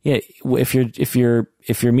 yeah, if you're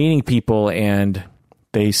meeting people and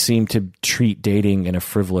they seem to treat dating in a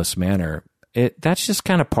frivolous manner, that's just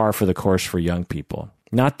kind of par for the course for young people.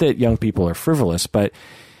 Not that young people are frivolous, but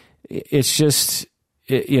it's just,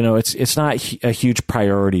 it's not a huge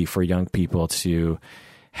priority for young people to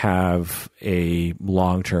have a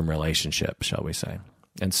long-term relationship, shall we say.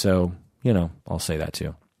 And so, I'll say that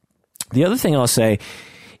too. The other thing I'll say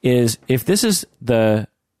is if this is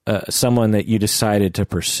someone that you decided to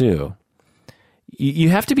pursue, you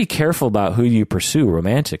have to be careful about who you pursue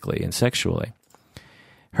romantically and sexually.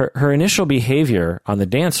 Her initial behavior on the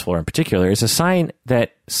dance floor in particular is a sign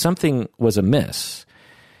that something was amiss.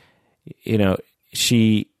 You're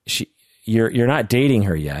not dating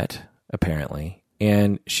her yet, apparently,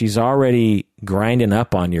 and she's already grinding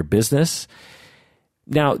up on your business.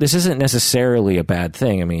 Now, this isn't necessarily a bad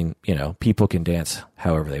thing. I mean, people can dance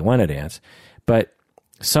however they want to dance, but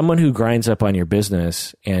someone who grinds up on your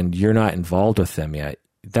business and you're not involved with them yet,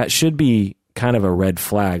 that should be kind of a red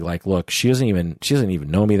flag. Like, look, she doesn't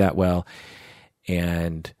even know me that well,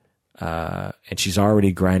 and she's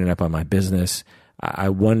already grinding up on my business. I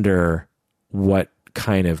wonder what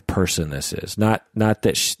kind of person this is. Not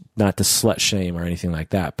to slut shame or anything like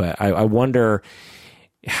that, but I wonder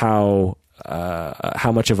how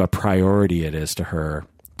much of a priority it is to her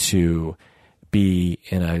to be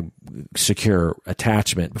in a secure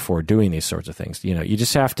attachment before doing these sorts of things. You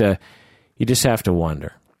just have to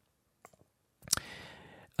wonder.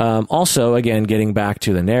 Also, again, getting back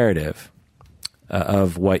to the narrative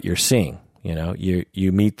of what you're seeing, you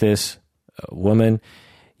meet this woman,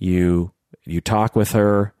 you talk with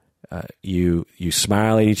her, you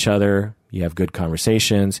smile at each other, you have good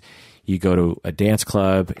conversations, you go to a dance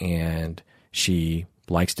club and she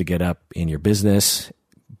likes to get up in your business,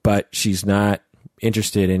 but she's not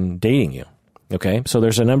interested in dating you. Okay. So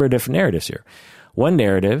there's a number of different narratives here. One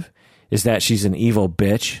narrative is that she's an evil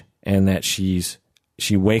bitch and that she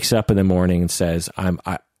wakes up in the morning and says, I'm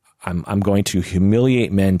going to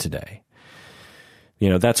humiliate men today.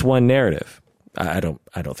 That's one narrative. I don't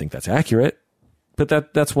think that's accurate, but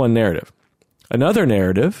that's one narrative. Another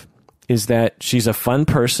narrative is that she's a fun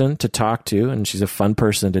person to talk to and she's a fun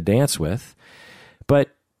person to dance with, but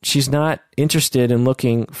she's not interested in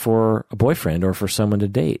looking for a boyfriend or for someone to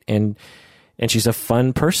date. And she's a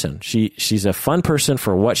fun person. She's a fun person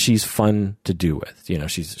for what she's fun to do with.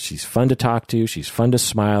 She's fun to talk to. She's fun to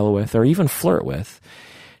smile with or even flirt with.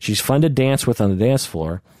 She's fun to dance with on the dance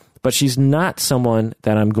floor, but she's not someone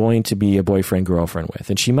that I'm going to be a boyfriend, girlfriend with.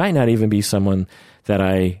 And she might not even be someone that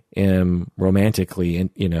I am romantically,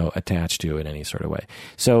 attached to in any sort of way.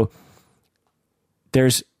 So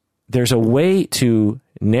there's a way to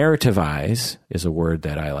narrativize, is a word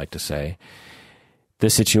that I like to say,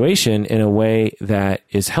 the situation in a way that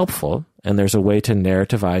is helpful, and there's a way to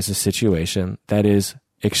narrativize a situation that is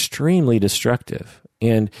extremely destructive.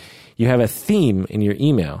 And you have a theme in your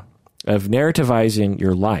email of narrativizing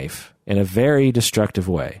your life in a very destructive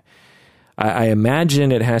way. I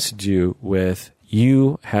imagine it has to do with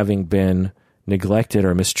you having been neglected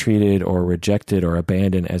or mistreated or rejected or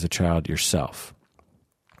abandoned as a child yourself.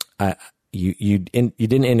 You didn't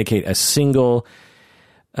indicate a single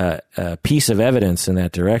piece of evidence in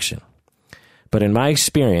that direction. But in my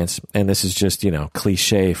experience, and this is just,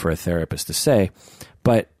 cliche for a therapist to say,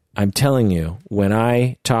 but I'm telling you, when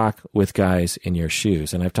I talk with guys in your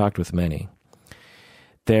shoes, and I've talked with many,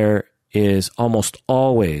 there is almost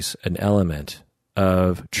always an element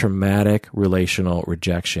of traumatic relational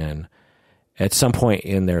rejection at some point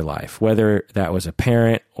in their life, whether that was a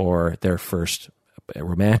parent or their first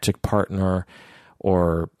romantic partner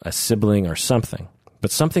or a sibling or something,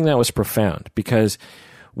 but something that was profound. Because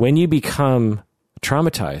when you become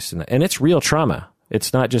traumatized, and it's real trauma,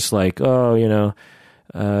 it's not just like,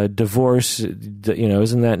 divorce,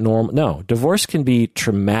 isn't that normal? No, divorce can be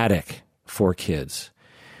traumatic for kids.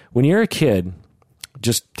 When you're a kid,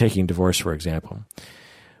 just taking divorce for example,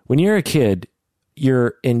 when you're a kid,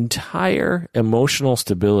 your entire emotional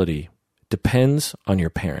stability depends on your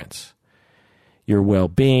parents. Your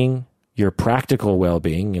well-being, your practical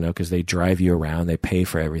well-being, because they drive you around, they pay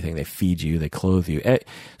for everything, they feed you, they clothe you.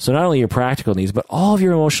 So not only your practical needs, but all of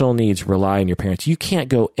your emotional needs rely on your parents. You can't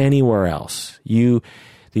go anywhere else.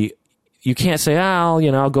 you can't say,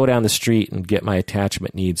 I'll go down the street and get my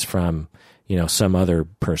attachment needs from, some other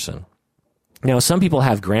person. Now, some people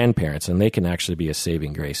have grandparents and they can actually be a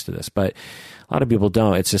saving grace to this, but a lot of people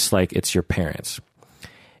don't. It's just like it's your parents.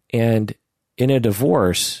 And in a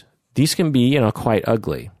divorce, these can be, quite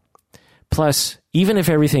ugly. Plus, even if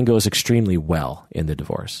everything goes extremely well in the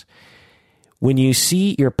divorce, when you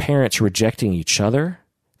see your parents rejecting each other,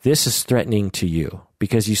 this is threatening to you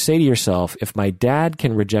because you say to yourself, if my dad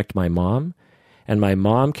can reject my mom and my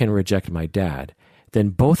mom can reject my dad, then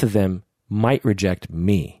both of them might reject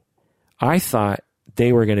me. I thought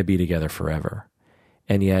they were going to be together forever,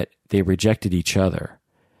 and yet they rejected each other.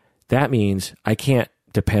 That means I can't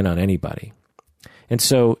depend on anybody. And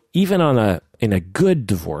so even in a good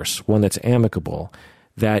divorce, one that's amicable,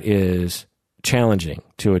 that is challenging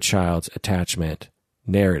to a child's attachment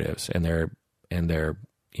narratives and their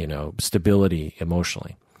stability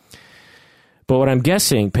emotionally. But what I'm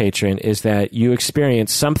guessing, patron, is that you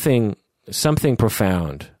experience something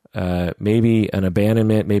profound. Maybe an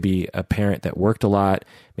abandonment, maybe a parent that worked a lot,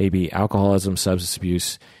 maybe alcoholism, substance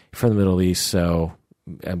abuse from the Middle East. So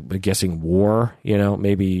I'm guessing war,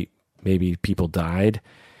 maybe people died.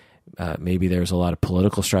 Maybe there's a lot of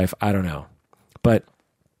political strife. I don't know. But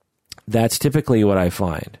that's typically what I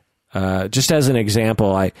find. Just as an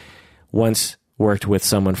example, I once worked with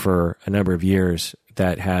someone for a number of years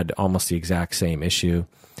that had almost the exact same issue.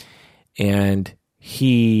 And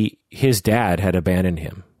his dad had abandoned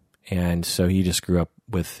him. And so he just grew up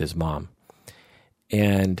with his mom.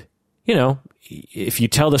 And, if you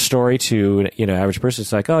tell the story to, average person,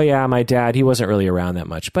 it's like, oh yeah, my dad, he wasn't really around that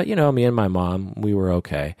much. But, me and my mom, we were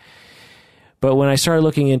okay. But when I started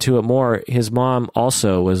looking into it more, his mom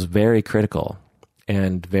also was very critical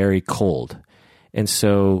and very cold. And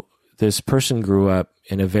so this person grew up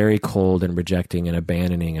in a very cold and rejecting and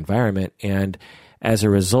abandoning environment. And as a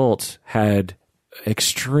result, had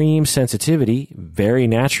extreme sensitivity, very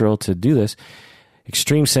natural to do this,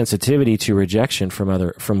 extreme sensitivity to rejection from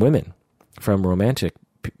women, from romantic,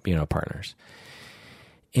 partners.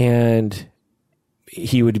 And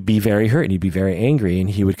he would be very hurt and he'd be very angry and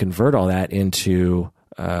he would convert all that into,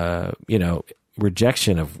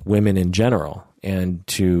 rejection of women in general and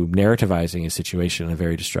to narrativizing his situation in a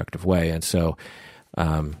very destructive way. And so,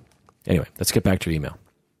 anyway, let's get back to your email.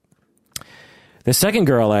 The second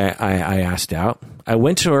girl I asked out, I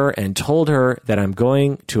went to her and told her that I'm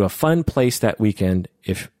going to a fun place that weekend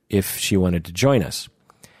if she wanted to join us.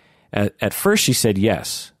 At first she said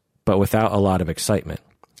yes, but without a lot of excitement.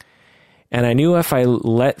 And I knew if I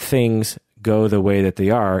let things go the way that they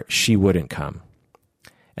are, she wouldn't come.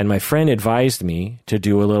 And my friend advised me to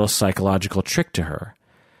do a little psychological trick to her.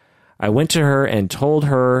 I went to her and told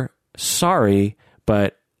her, sorry,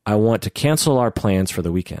 but I want to cancel our plans for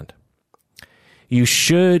the weekend. You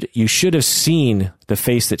should have seen the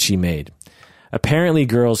face that she made. Apparently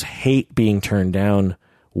girls hate being turned down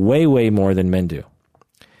way, way more than men do.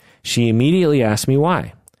 She immediately asked me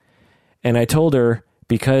why. And I told her,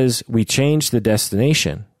 because we changed the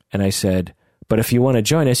destination. And I said, but if you want to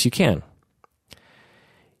join us, you can.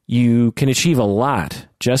 You can achieve a lot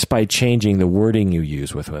just by changing the wording you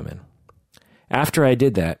use with women. After I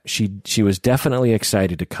did that, she was definitely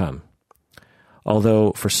excited to come.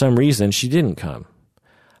 Although for some reason she didn't come.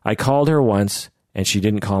 I called her once and she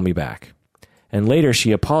didn't call me back. And later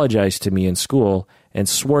she apologized to me in school and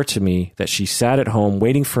swore to me that she sat at home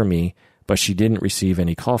waiting for me, but she didn't receive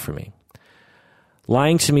any call from me.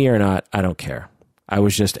 Lying to me or not, I don't care. I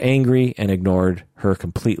was just angry and ignored her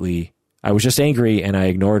completely. I was just angry and I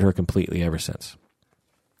ignored her completely ever since.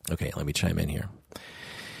 Okay, let me chime in here.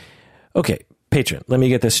 Okay, patron, let me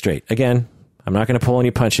get this straight. Again, I'm not going to pull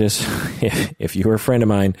any punches. If you were a friend of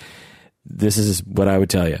mine, this is what I would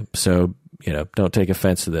tell you. So, don't take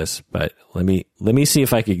offense to this, but let me see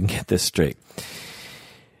if I can get this straight.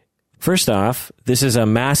 First off, this is a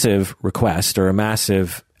massive request or a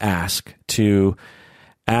massive ask to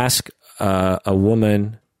ask a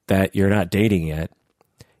woman that you're not dating yet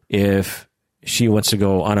if she wants to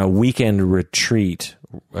go on a weekend retreat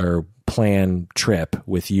or plan trip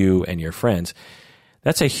with you and your friends.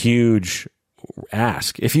 That's a huge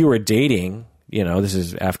ask. If you were dating, this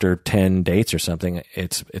is after 10 dates or something,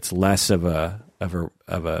 it's less of a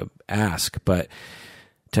ask, but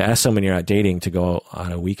to ask someone you're not dating to go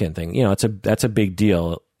on a weekend thing, that's a big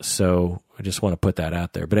deal. So I just want to put that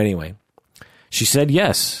out there. But anyway, she said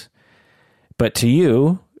yes, but to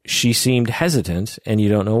you, she seemed hesitant and you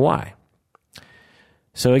don't know why.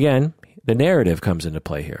 So again, the narrative comes into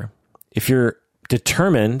play here. If you're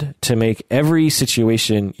determined to make every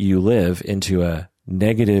situation you live into a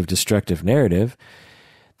negative, destructive narrative,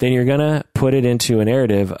 then you're going to put it into a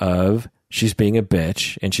narrative of she's being a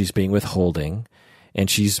bitch and she's being withholding and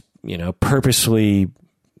she's, purposely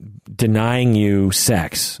denying you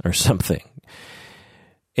sex or something.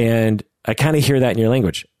 And I kind of hear that in your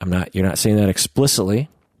language. You're not saying that explicitly,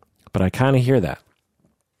 but I kind of hear that.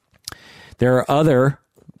 There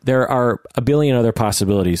are a billion other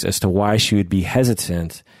possibilities as to why she would be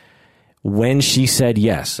hesitant when she said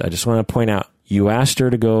yes. I just want to point out, you asked her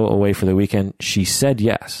to go away for the weekend. She said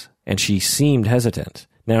yes, and she seemed hesitant.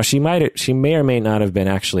 Now, she may or may not have been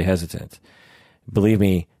actually hesitant. Believe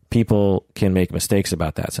me, people can make mistakes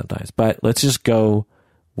about that sometimes. But let's just go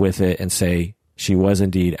with it and say she was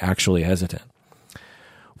indeed actually hesitant.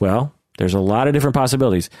 Well, there's a lot of different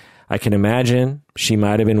possibilities. I can imagine she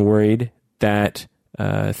might have been worried that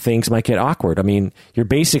things might get awkward. I mean, you're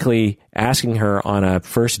basically asking her on a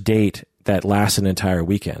first date that lasts an entire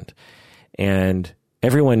weekend. And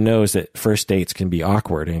everyone knows that first dates can be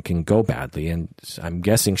awkward and can go badly. And I'm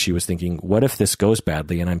guessing she was thinking, what if this goes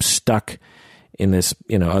badly and I'm stuck in this,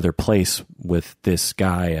 other place with this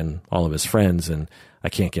guy and all of his friends and I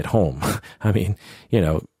can't get home? I mean,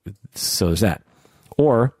 so there's that.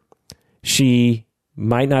 Or she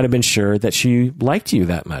might not have been sure that she liked you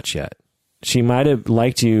that much yet. She might have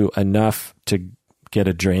liked you enough to get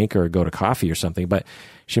a drink or go to coffee or something, but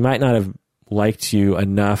she might not have liked you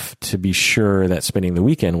enough to be sure that spending the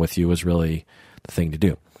weekend with you was really the thing to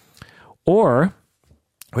do. Or,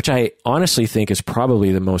 which I honestly think is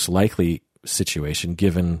probably the most likely situation,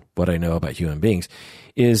 given what I know about human beings,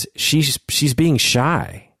 is she's being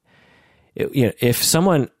shy. If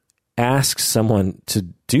someone asks someone to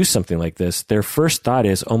do something like this, their first thought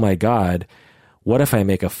is, oh my God, what if I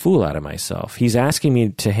make a fool out of myself? He's asking me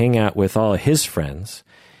to hang out with all of his friends,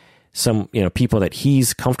 some, people that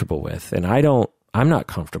he's comfortable with. And I'm not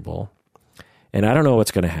comfortable and I don't know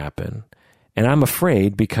what's going to happen. And I'm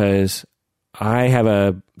afraid because I have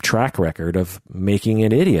a track record of making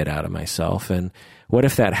an idiot out of myself. And what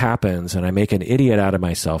if that happens and I make an idiot out of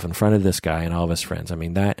myself in front of this guy and all of his friends? I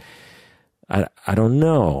mean, I don't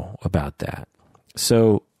know about that.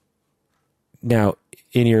 So now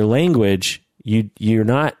in your language, you're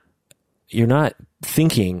not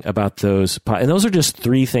thinking about those, and those are just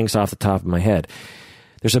three things off the top of my head.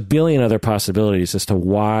 There's a billion other possibilities as to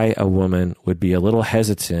why a woman would be a little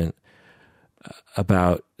hesitant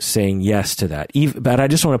about saying yes to that. But I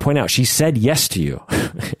just want to point out, she said yes to you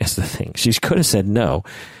is the thing. She could have said no,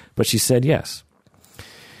 but she said yes.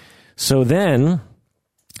 So then,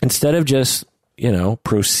 instead of just,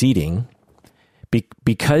 proceeding,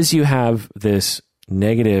 because you have this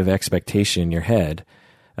negative expectation in your head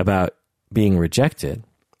about being rejected,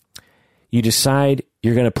 you decide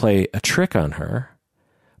you're going to play a trick on her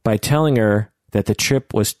by telling her that the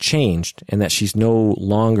trip was changed and that she's no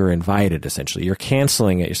longer invited, essentially. You're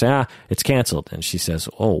canceling it. You say, it's canceled. And she says,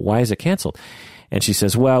 oh, why is it canceled? And she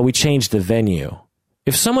says, well, we changed the venue.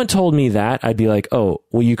 If someone told me that, I'd be like, oh,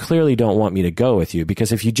 well, you clearly don't want me to go with you,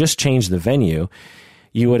 because if you just changed the venue,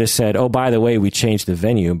 you would have said, oh, by the way, we changed the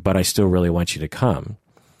venue, but I still really want you to come.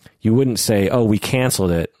 You wouldn't say, oh, we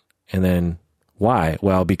canceled it. And then why?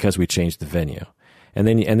 Well, because we changed the venue. And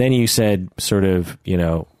then you said sort of,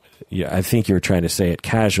 I think you were trying to say it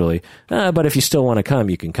casually, but if you still want to come,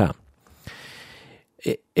 you can come.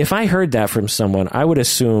 If I heard that from someone, I would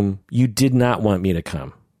assume you did not want me to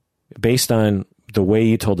come based on the way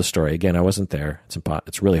you told the story. Again, I wasn't there.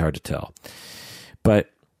 It's really hard to tell. But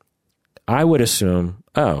I would assume,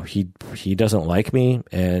 oh, he doesn't like me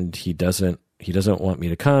and he doesn't want me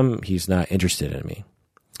to come. He's not interested in me.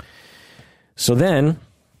 So then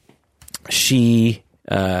she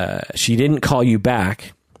didn't call you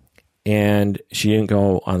back and she didn't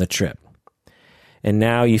go on the trip. And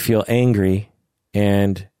now you feel angry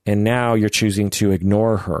and now you're choosing to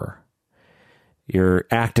ignore her. You're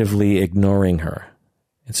actively ignoring her.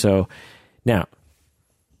 And so now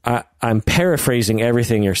I'm paraphrasing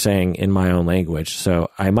everything you're saying in my own language.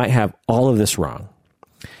 So I might have all of this wrong.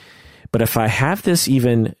 But if I have this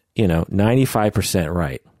even, 95%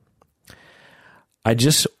 right,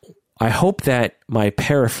 I hope that my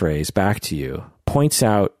paraphrase back to you points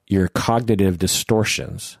out your cognitive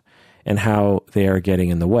distortions and how they are getting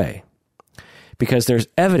in the way. Because there's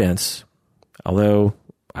evidence, although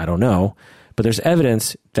I don't know, but there's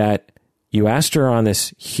evidence that you asked her on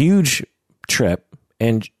this huge trip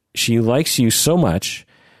and she likes you so much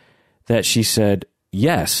that she said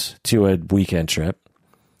yes to a weekend trip.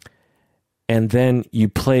 And then you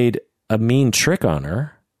played a mean trick on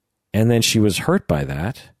her. And then she was hurt by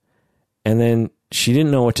that. And then she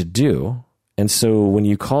didn't know what to do. And so when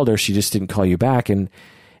you called her, she just didn't call you back. And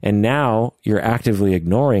And now you're actively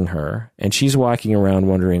ignoring her, and she's walking around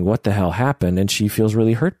wondering what the hell happened, and she feels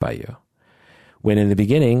really hurt by you. When in the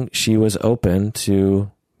beginning, she was open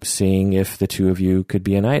to seeing if the two of you could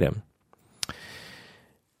be an item.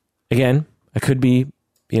 Again, I could be,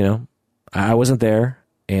 I wasn't there,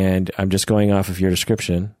 and I'm just going off of your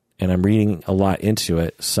description, and I'm reading a lot into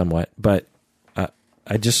it somewhat, but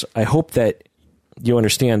I hope that you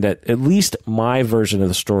understand that at least my version of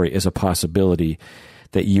the story is a possibility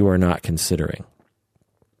that you are not considering.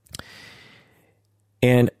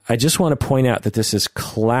 And I just want to point out that this is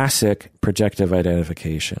classic projective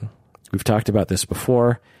identification. We've talked about this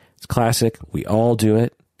before. It's classic. We all do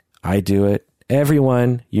it. I do it.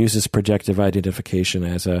 Everyone uses projective identification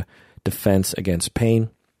as a defense against pain.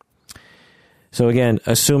 So again,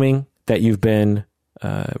 assuming that you've been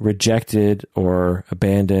rejected or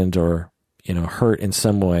abandoned or hurt in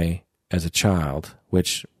some way as a child,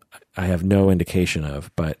 which I have no indication of,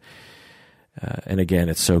 but and again,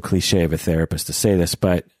 it's so cliche of a therapist to say this,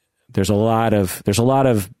 but there's a lot of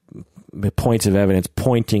points of evidence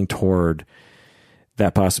pointing toward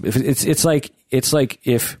that possibility. It's like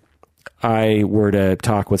if I were to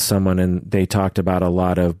talk with someone and they talked about a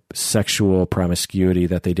lot of sexual promiscuity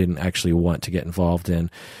that they didn't actually want to get involved in,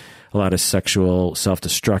 a lot of sexual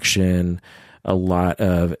self-destruction, a lot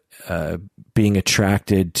of being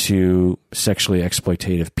attracted to sexually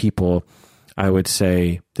exploitative people, I would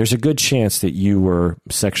say there's a good chance that you were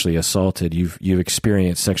sexually assaulted. You've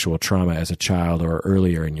experienced sexual trauma as a child or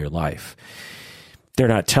earlier in your life. They're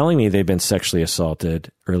not telling me they've been sexually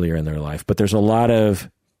assaulted earlier in their life, but there's a lot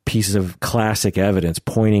of pieces of classic evidence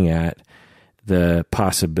pointing at the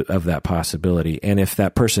of that possibility. And if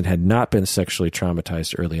that person had not been sexually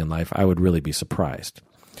traumatized early in life, I would really be surprised.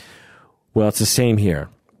 Well, it's the same here.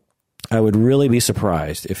 I would really be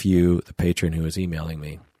surprised if you, the patron who is emailing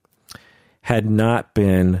me, had not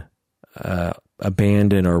been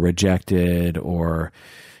abandoned or rejected or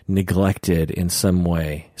neglected in some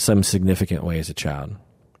way, some significant way as a child.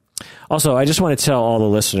 Also, I just want to tell all the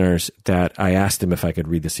listeners that I asked him if I could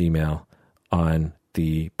read this email on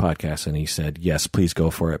the podcast, and he said, yes, please go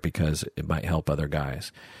for it because it might help other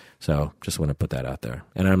guys. So just want to put that out there.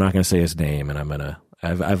 And I'm not going to say his name, and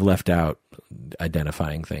I've left out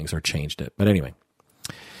identifying things or changed it. But anyway,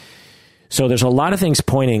 so there's a lot of things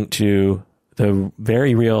pointing to the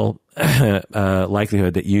very real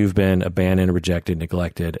likelihood that you've been abandoned, rejected,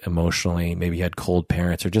 neglected emotionally. Maybe you had cold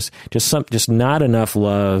parents, or just not enough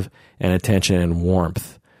love and attention and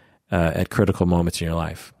warmth at critical moments in your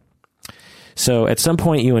life. So at some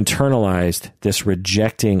point you internalized this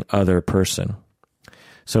rejecting other person.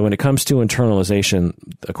 So when it comes to internalization,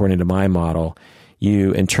 according to my model,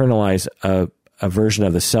 you internalize a version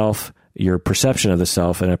of the self, your perception of the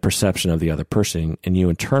self, and a perception of the other person, and you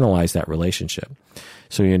internalize that relationship.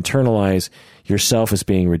 So you internalize yourself as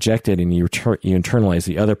being rejected, and you internalize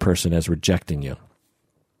the other person as rejecting you.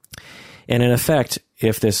 And in effect,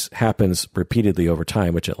 if this happens repeatedly over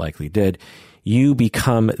time, which it likely did, you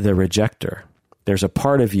become the rejecter. There's a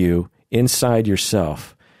part of you inside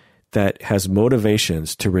yourself that has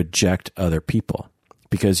motivations to reject other people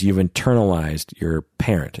because you've internalized your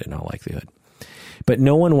parent in all likelihood. But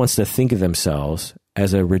no one wants to think of themselves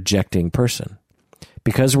as a rejecting person.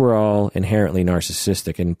 Because we're all inherently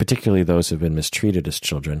narcissistic, and particularly those who have been mistreated as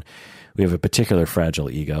children, we have a particular fragile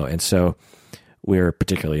ego. And so we're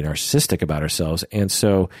particularly narcissistic about ourselves. And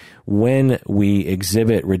so when we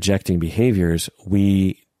exhibit rejecting behaviors,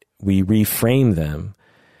 we reframe them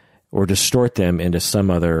or distort them into some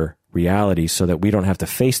other reality so that we don't have to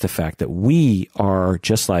face the fact that we are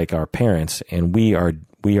just like our parents, and we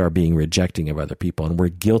are being rejecting of other people, and we're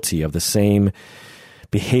guilty of the same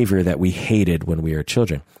behavior that we hated when we were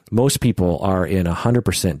children. Most people are in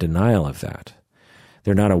 100% denial of that.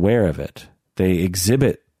 They're not aware of it. They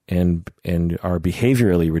exhibit and are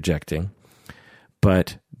behaviorally rejecting,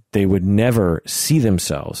 but they would never see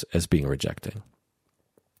themselves as being rejecting.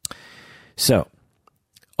 So,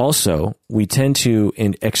 also, we tend to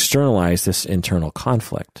externalize this internal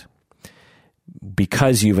conflict.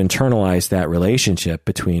 Because you've internalized that relationship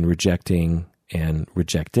between rejecting and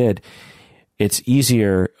rejected, it's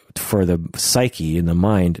easier for the psyche and the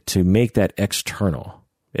mind to make that external.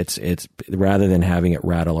 It's rather than having it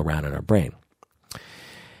rattle around in our brain.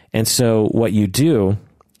 And so what you do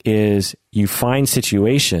is you find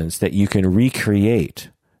situations that you can recreate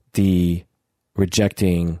the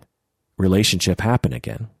rejecting relationship happen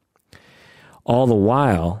again. All the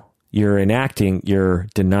while, you're enacting your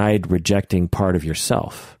denied, rejecting part of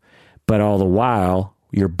yourself. But all the while,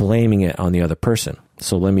 you're blaming it on the other person.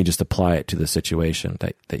 So let me just apply it to the situation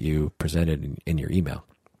that you presented in your email.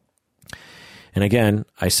 And again,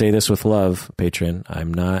 I say this with love, patron.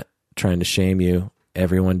 I'm not trying to shame you.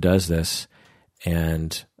 Everyone does this.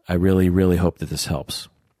 And I really, really hope that this helps.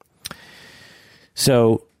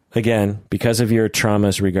 So again, because of your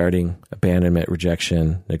traumas regarding abandonment,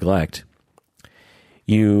 rejection, neglect,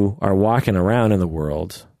 you are walking around in the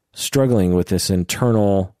world struggling with this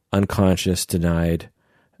internal, unconscious, denied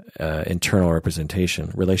internal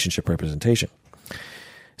representation, relationship representation.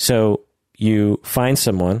 So you find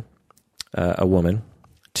someone, a woman,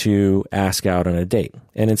 to ask out on a date.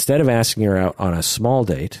 And instead of asking her out on a small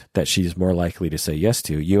date that she's more likely to say yes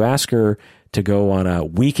to, you ask her to go on a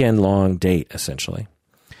weekend-long date, essentially,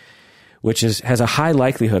 which has a high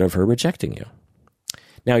likelihood of her rejecting you.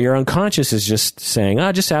 Now, your unconscious is just saying,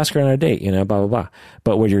 just ask her on a date, blah, blah, blah.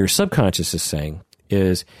 But what your subconscious is saying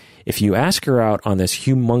is, if you ask her out on this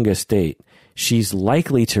humongous date, she's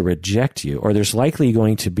likely to reject you, or there's likely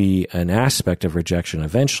going to be an aspect of rejection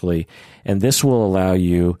eventually, and this will allow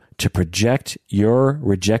you to project your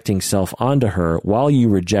rejecting self onto her while you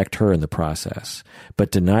reject her in the process,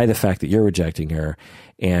 but deny the fact that you're rejecting her,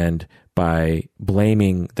 and by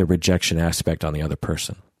blaming the rejection aspect on the other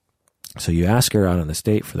person. So you ask her out on this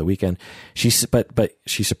date for the weekend. But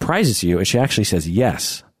she surprises you, and she actually says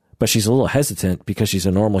yes. But she's a little hesitant because she's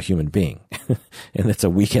a normal human being, and it's a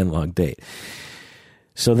weekend-long date.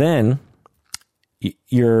 So then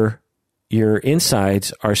your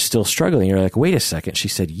insides are still struggling. You're like, wait a second. She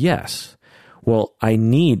said yes. Well,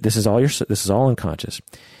 this is all unconscious.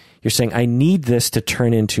 You're saying, I need this to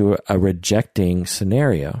turn into a rejecting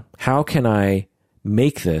scenario. How can I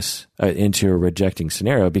make this into a rejecting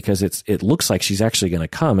scenario? Because it looks like she's actually going to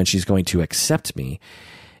come and she's going to accept me,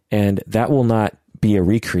 and that will not be a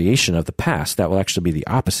recreation of the past. That will actually be the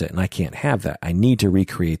opposite, and I can't have that. I need to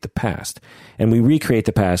recreate the past. And we recreate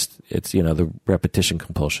the past, it's, the repetition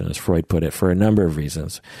compulsion, as Freud put it, for a number of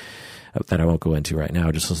reasons that I won't go into right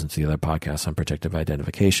now. Just listen to the other podcasts on protective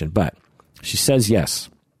identification. But she says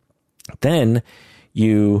yes. Then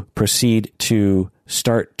you proceed to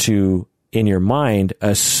start to, in your mind,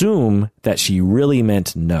 assume that she really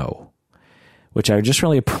meant no, which I just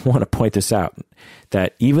really want to point this out,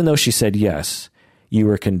 that even though she said yes, you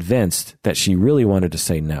were convinced that she really wanted to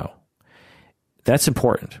say no. That's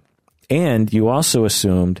important. And you also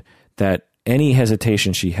assumed that any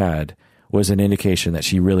hesitation she had was an indication that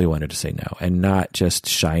she really wanted to say no, and not just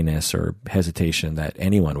shyness or hesitation that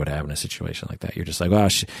anyone would have in a situation like that. You're just like,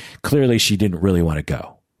 clearly she didn't really want to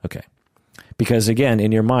go. Okay. Because again,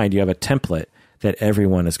 in your mind, you have a template that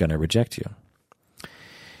everyone is going to reject you.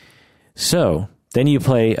 So then you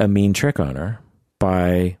play a mean trick on her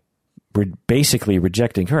by basically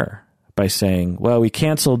rejecting her by saying, well, we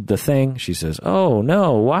canceled the thing. She says, oh,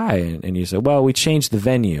 no, why? And you say, well, we changed the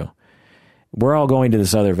venue. We're all going to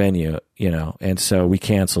this other venue, and so we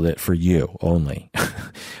canceled it for you only.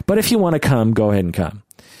 But if you want to come, go ahead and come.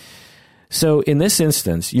 So in this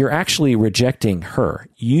instance, you're actually rejecting her.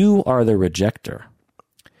 You are the rejector.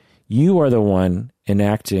 You are the one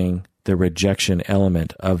enacting the rejection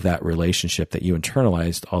element of that relationship that you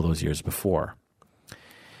internalized all those years before.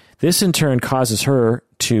 This in turn causes her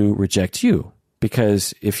to reject you,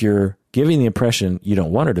 because if you're giving the impression you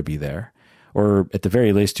don't want her to be there, or at the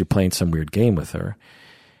very least you're playing some weird game with her,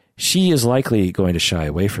 she is likely going to shy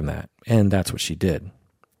away from that, and that's what she did.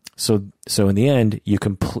 So in the end, you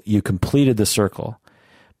completed the circle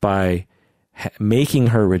by making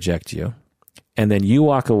her reject you, and then you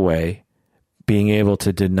walk away being able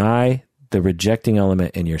to deny the rejecting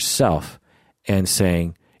element in yourself and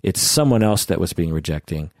saying, it's someone else that was being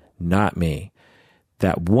rejecting, not me.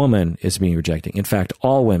 That woman is being rejecting. In fact,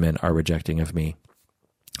 all women are rejecting of me.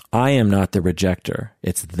 I am not the rejector.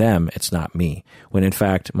 It's them. It's not me. When in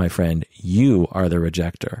fact, my friend, you are the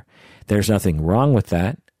rejector. There's nothing wrong with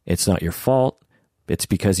that. It's not your fault. It's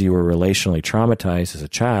because you were relationally traumatized as a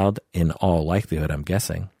child, in all likelihood, I'm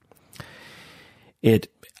guessing.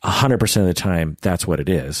 100% of the time, that's what it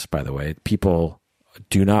is, by the way. People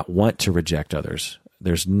do not want to reject others.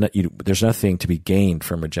 There's nothing to be gained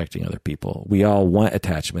from rejecting other people. We all want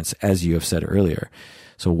attachments, as you have said earlier.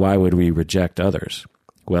 So why would we reject others?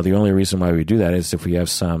 Well, the only reason why we do that is if we have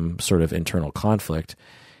some sort of internal conflict.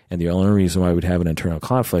 And the only reason why we'd have an internal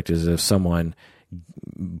conflict is if someone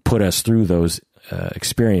put us through those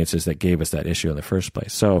experiences that gave us that issue in the first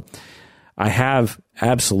place. So I have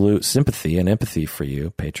absolute sympathy and empathy for you,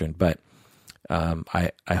 patron, but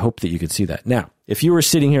I hope that you could see that. Now, if you were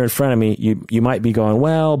sitting here in front of me, you might be going,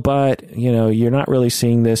 well, but, you're not really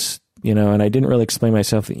seeing this, and I didn't really explain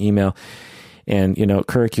myself in the email. And,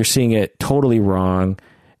 Kirk, you're seeing it totally wrong.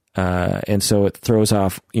 And so it throws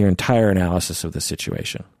off your entire analysis of the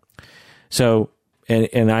situation. So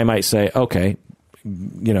and I might say, okay,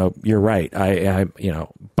 you're right. I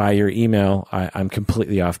by your email, I'm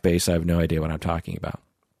completely off base. I have no idea what I'm talking about.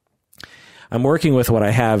 I'm working with what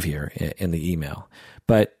I have here in the email,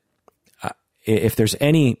 but if there's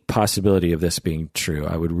any possibility of this being true,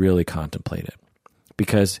 I would really contemplate it,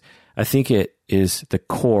 because I think it is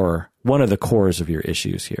one of the cores of your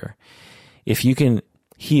issues here. If you can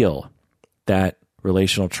heal that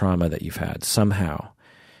relational trauma that you've had somehow,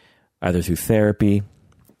 either through therapy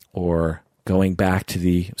or going back to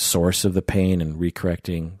the source of the pain and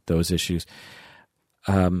recorrecting those issues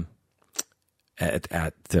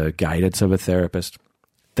at the guidance of a therapist,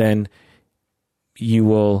 then you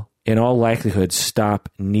will, in all likelihood, stop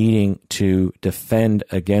needing to defend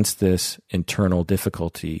against this internal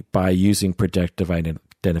difficulty by using projective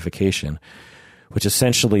identification, which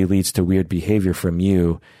essentially leads to weird behavior from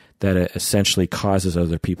you that essentially causes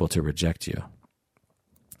other people to reject you.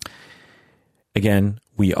 Again,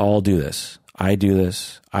 we all do this. I do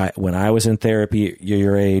this. When I was in therapy at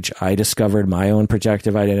your age, I discovered my own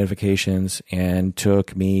projective identifications and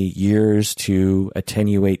took me years to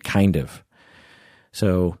attenuate, kind of.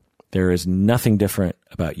 So there is nothing different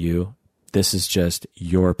about you. This is just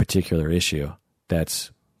your particular issue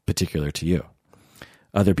that's particular to you.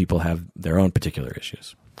 Other people have their own particular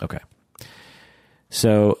issues. Okay.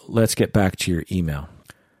 So let's get back to your email.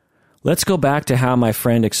 Let's go back to how my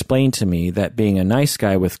friend explained to me that being a nice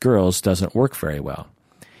guy with girls doesn't work very well.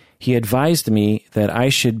 He advised me that I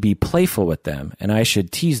should be playful with them and I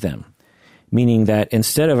should tease them, meaning that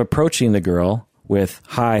instead of approaching the girl with,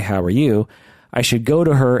 "Hi, how are you?" I should go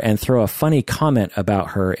to her and throw a funny comment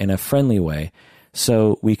about her in a friendly way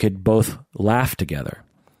so we could both laugh together,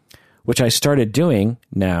 which I started doing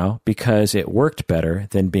now because it worked better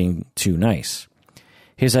than being too nice.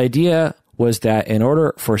 His idea was that in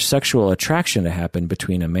order for sexual attraction to happen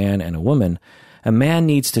between a man and a woman, a man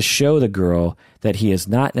needs to show the girl that he is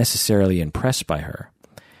not necessarily impressed by her.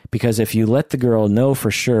 Because if you let the girl know for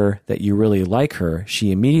sure that you really like her,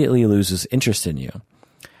 she immediately loses interest in you.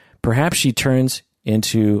 Perhaps she turns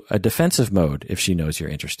into a defensive mode if she knows you're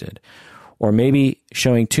interested. Or maybe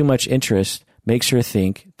showing too much interest makes her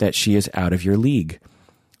think that she is out of your league.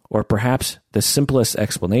 Or perhaps the simplest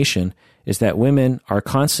explanation is that women are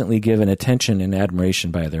constantly given attention and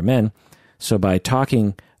admiration by other men, so by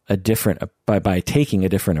taking a different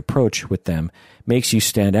approach with them makes you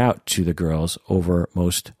stand out to the girls over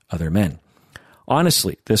most other men.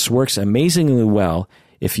 Honestly, this works amazingly well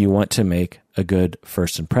if you want to make a good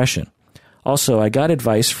first impression. Also, I got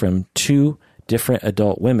advice from 2 different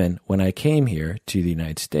adult women when I came here to the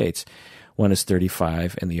United States. One is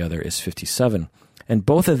 35 and the other is 57. And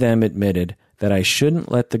both of them admitted that I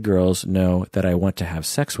shouldn't let the girls know that I want to have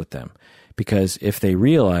sex with them, because if they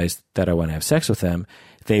realize that I want to have sex with them,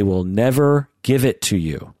 they will never give it to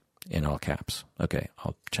you, in all caps. Okay,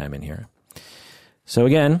 I'll chime in here. So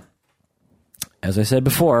again, as I said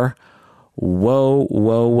before, whoa,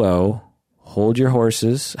 whoa, whoa, hold your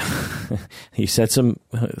horses. You said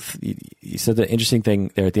the interesting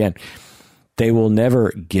thing there at the end. They will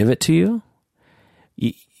never give it to you.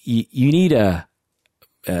 You need a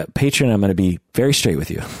patron. I'm going to be very straight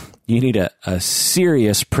with you. You need a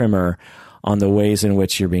serious primer on the ways in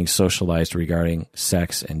which you're being socialized regarding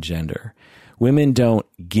sex and gender. Women don't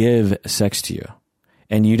give sex to you,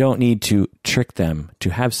 and you don't need to trick them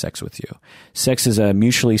to have sex with you. Sex is a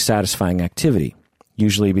mutually satisfying activity,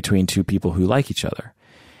 usually between 2 people who like each other.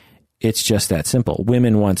 It's just that simple.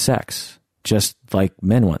 Women want sex, just like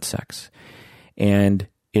men want sex. And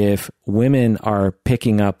if women are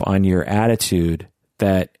picking up on your attitude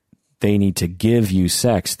that they need to give you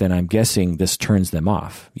sex, then I'm guessing this turns them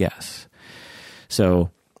off. Yes. So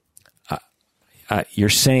you're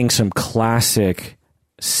saying some classic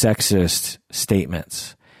sexist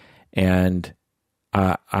statements. And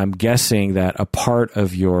I'm guessing that a part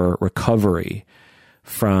of your recovery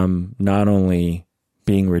from not only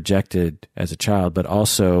being rejected as a child, but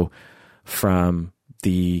also from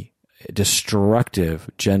the destructive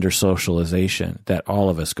gender socialization that all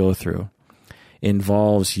of us go through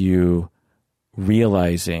involves you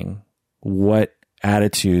realizing what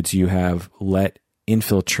attitudes you have let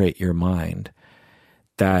infiltrate your mind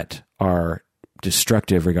that are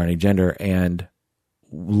destructive regarding gender and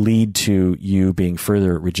lead to you being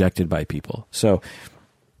further rejected by people. So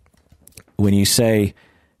when you say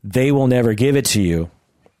they will never give it to you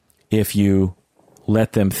if you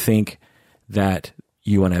let them think that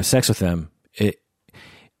you want to have sex with them,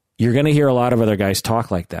 you're going to hear a lot of other guys talk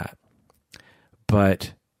like that.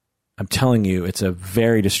 But I'm telling you, it's a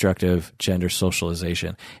very destructive gender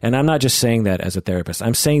socialization. And I'm not just saying that as a therapist.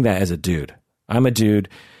 I'm saying that as a dude. I'm a dude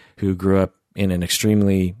who grew up in an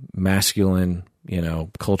extremely masculine,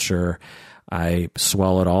 culture. I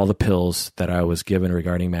swallowed all the pills that I was given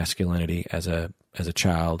regarding masculinity as a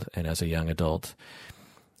child and as a young adult.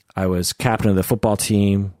 I was captain of the football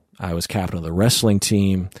team. I was captain of the wrestling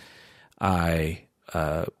team. I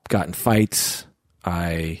got in fights.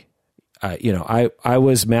 I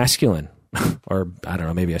was masculine, or I don't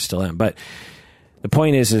know, maybe I still am. But the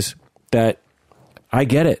point is that I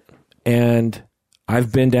get it, and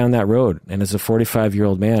I've been down that road. And as a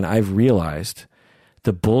 45-year-old man, I've realized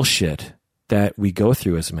the bullshit that we go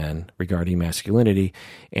through as men regarding masculinity.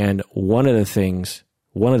 And one of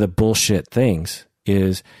the bullshit things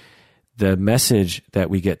is the message that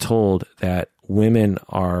we get told that women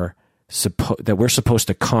are that we're supposed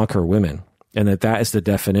to conquer women, and that is the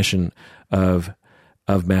definition of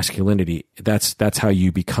masculinity. That's how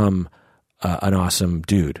you become an awesome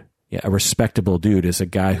dude. Yeah, a respectable dude is a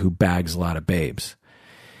guy who bags a lot of babes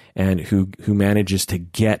and who manages to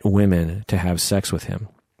get women to have sex with him.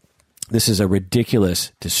 This is a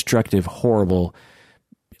ridiculous, destructive, horrible,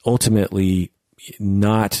 ultimately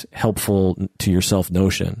not helpful to yourself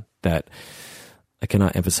notion that I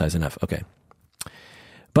cannot emphasize enough. Okay.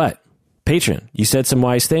 But, patron, you said some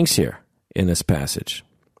wise things here in this passage.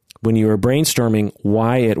 When you were brainstorming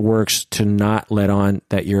why it works to not let on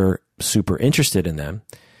that you're super interested in them,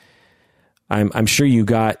 I'm sure you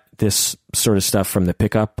got this sort of stuff from the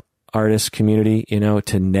pickup artist community,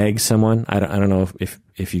 to neg someone. I don't know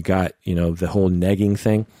if you got, the whole negging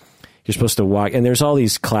thing. You're supposed to walk, and there's all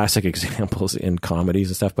these classic examples in comedies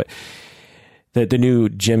and stuff, but the new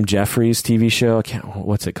Jim Jeffries TV show,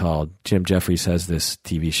 what's it called? Jim Jeffries has this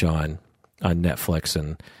TV show on Netflix,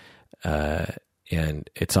 and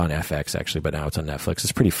it's on FX actually, but now it's on Netflix.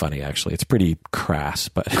 It's pretty funny actually. It's pretty crass,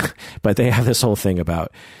 but they have this whole thing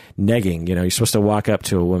about negging. You're supposed to walk up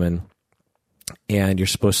to a woman and you're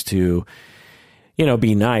supposed to,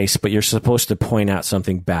 be nice, but you're supposed to point out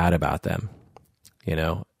something bad about them,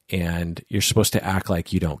 and you're supposed to act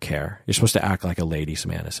like you don't care. You're supposed to act like a ladies'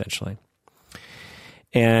 man, essentially.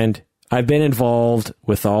 And I've been involved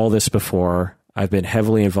with all this before. I've been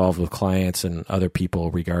heavily involved with clients and other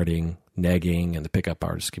people regarding negging and the pickup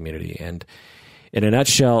artist community. And in a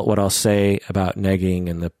nutshell, what I'll say about negging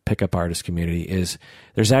and the pickup artist community is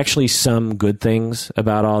there's actually some good things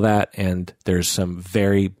about all that, and there's some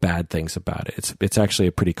very bad things about it. It's actually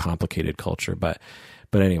a pretty complicated culture, but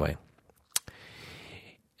anyway,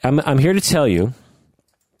 I'm here to tell you,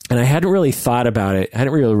 and I hadn't really thought about it. I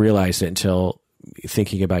hadn't really realized it until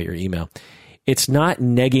thinking about your email. It's not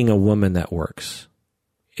negging a woman that works.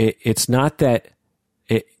 It's not that.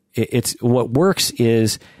 It's what works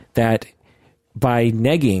is that by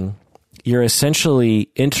negging, you're essentially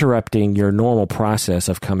interrupting your normal process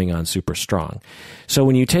of coming on super strong. So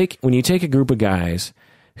when you take a group of guys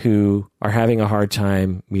who are having a hard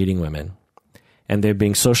time meeting women, and they're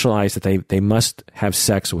being socialized that they must have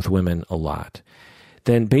sex with women a lot,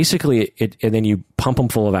 then basically and then you pump them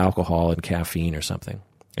full of alcohol and caffeine or something,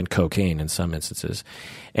 and cocaine in some instances,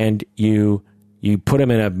 and you put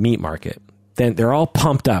them in a meat market. Then they're all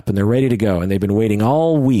pumped up and they're ready to go, and they've been waiting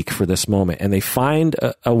all week for this moment, and they find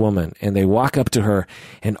a woman and they walk up to her,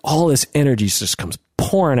 and all this energy just comes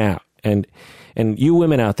pouring out. And you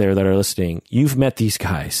women out there that are listening, you've met these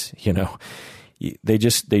guys, they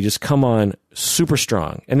just come on super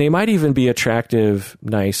strong, and they might even be attractive,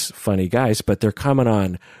 nice, funny guys, but they're coming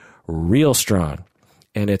on real strong.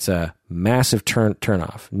 And it's a massive turn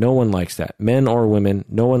off. No one likes that. Men or women,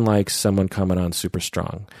 no one likes someone coming on super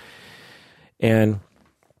strong. And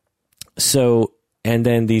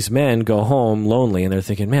then these men go home lonely, and they're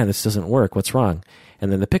thinking, man, this doesn't work. What's wrong?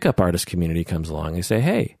 And then the pickup artist community comes along. They say,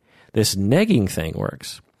 hey, this negging thing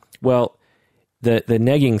works. Well, the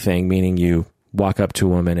negging thing, meaning you walk up to a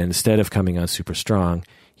woman, and instead of coming on super strong,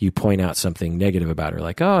 you point out something negative about her,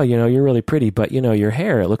 like, oh, you're really pretty, but your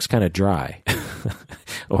hair, it looks kind of dry.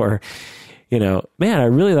 Or, man, I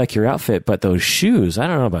really like your outfit, but those shoes, I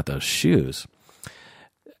don't know about those shoes.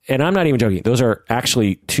 And I'm not even joking. Those are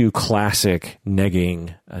actually two classic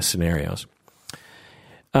negging scenarios.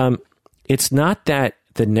 It's not that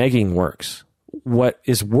the negging works. What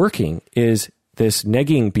is working is this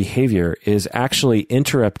negging behavior is actually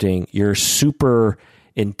interrupting your super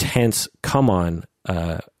intense come-on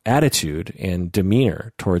attitude and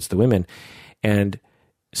demeanor towards the women. And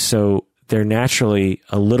so they're naturally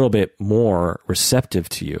a little bit more receptive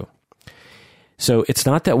to you. So it's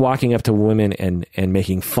not that walking up to women and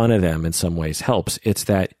making fun of them in some ways helps. It's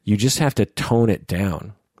that you just have to tone it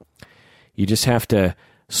down. You just have to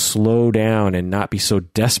slow down and not be so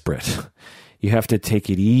desperate. You have to take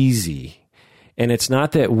it easy. And it's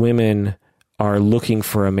not that women are looking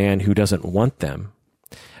for a man who doesn't want them.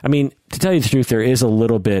 I mean, to tell you the truth, there is a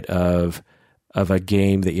little bit of a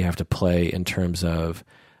game that you have to play in terms of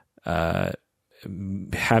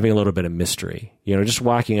having a little bit of mystery. Just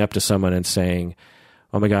walking up to someone and saying,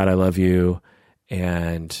 "Oh my God, I love you,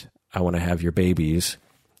 and I want to have your babies,"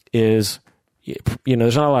 is,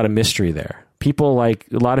 there's not a lot of mystery there. A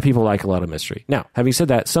lot of people like a lot of mystery. Now, having said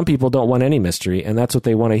that, some people don't want any mystery, and that's what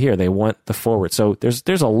they want to hear. They want the forward. So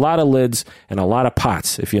there's a lot of lids and a lot of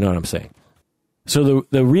pots, if you know what I'm saying. So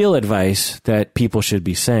the real advice that people should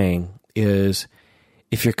be saying is,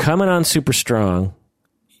 if you're coming on super strong,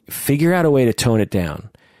 figure out a way to tone it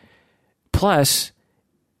down. Plus,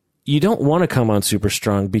 you don't want to come on super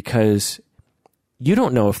strong because you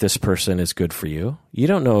don't know if this person is good for you. You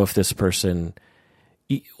don't know if this person...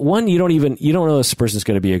 One, you don't know this person's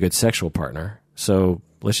going to be a good sexual partner. So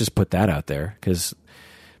let's just put that out there, because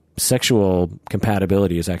sexual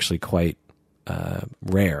compatibility is actually quite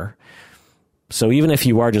rare. So even if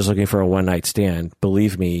you are just looking for a one-night stand,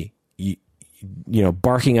 believe me,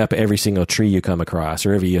 barking up every single tree you come across,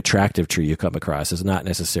 or every attractive tree you come across, is not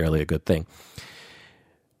necessarily a good thing.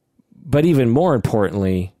 But even more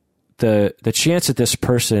importantly, the chance that this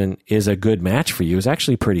person is a good match for you is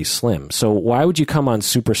actually pretty slim. So why would you come on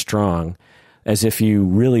super strong as if you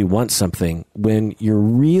really want something when you're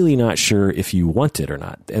really not sure if you want it or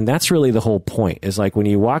not? And that's really the whole point, is like when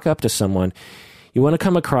you walk up to someone, you want to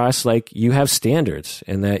come across like you have standards,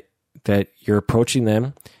 and that you're approaching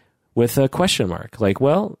them with a question mark. Like,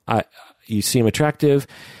 well, you seem attractive.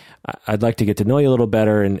 I'd like to get to know you a little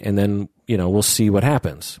better, and then, we'll see what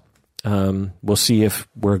happens. We'll see if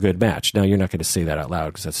we're a good match. Now, you're not going to say that out loud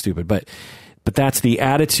because that's stupid, but that's the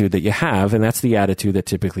attitude that you have, and that's the attitude that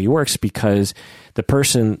typically works, because the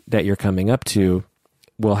person that you're coming up to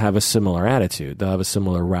will have a similar attitude. They'll have a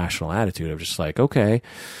similar rational attitude of just like, okay,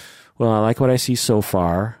 well, I like what I see so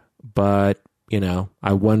far, but,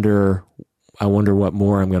 I wonder what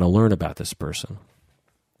more I'm going to learn about this person.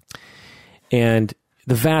 And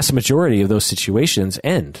the vast majority of those situations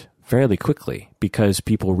end fairly quickly because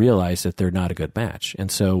people realize that they're not a good match. And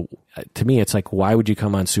so to me, it's like, why would you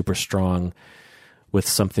come on super strong with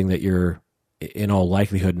something that you're in all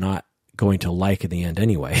likelihood not going to like in the end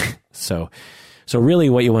anyway? So really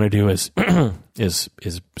what you want to do is,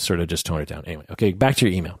 is sort of just tone it down. Anyway, okay, back to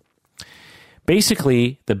your email.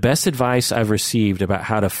 Basically, the best advice I've received about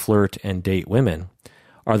how to flirt and date women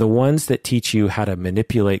are the ones that teach you how to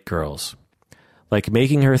manipulate girls, like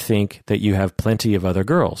making her think that you have plenty of other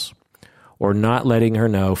girls, or not letting her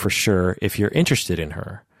know for sure if you're interested in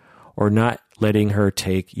her, or not letting her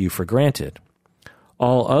take you for granted.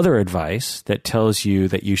 All other advice that tells you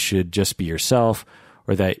that you should just be yourself,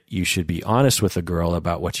 or that you should be honest with a girl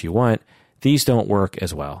about what you want, these don't work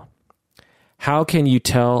as well. How can you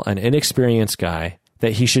tell an inexperienced guy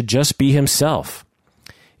that he should just be himself?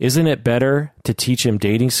 Isn't it better to teach him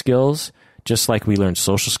dating skills, just like we learned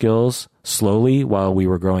social skills slowly while we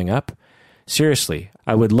were growing up? Seriously,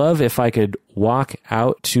 I would love if I could walk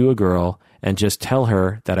out to a girl and just tell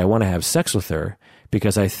her that I want to have sex with her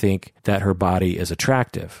because I think that her body is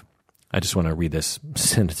attractive. I just want to read this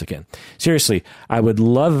sentence again. Seriously, I would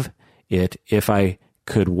love it if I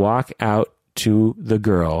could walk up to the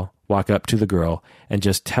girl and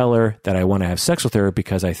just tell her that I want to have sex with her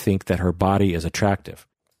because I think that her body is attractive.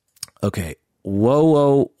 Okay,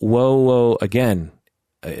 whoa. Again,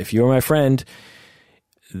 if you're my friend,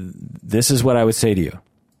 this is what I would say to you.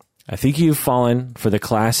 I think you've fallen for the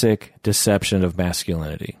classic deception of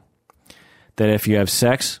masculinity. That if you have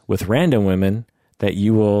sex with random women, that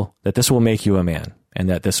this will make you a man and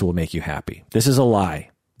that this will make you happy. This is a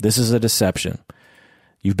lie. This is a deception.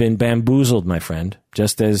 You've been bamboozled, my friend,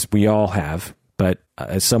 just as we all have. But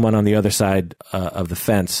as someone on the other side of the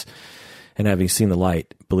fence and having seen the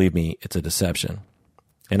light, believe me, it's a deception.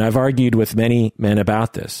 And I've argued with many men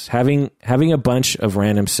about this. Having a bunch of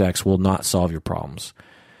random sex will not solve your problems.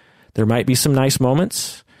 There might be some nice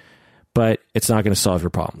moments, but it's not going to solve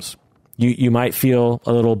your problems. You might feel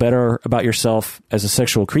a little better about yourself as a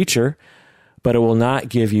sexual creature, but it will not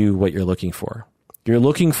give you what you're looking for. You're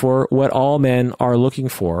looking for what all men are looking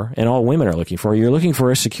for and all women are looking for. You're looking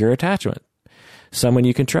for a secure attachment, someone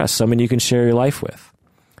you can trust, someone you can share your life with.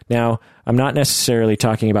 Now, I'm not necessarily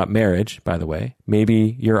talking about marriage, by the way.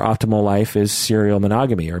 Maybe your optimal life is serial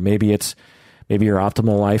monogamy, or maybe your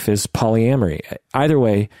optimal life is polyamory. Either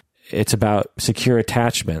way, it's about secure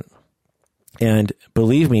attachment. And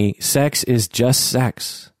believe me, sex is just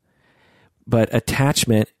sex. But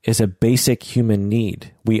attachment is a basic human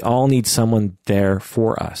need. We all need someone there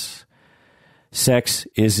for us. Sex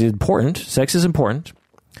is important,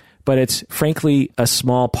 but it's frankly a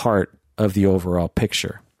small part of the overall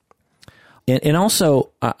picture. And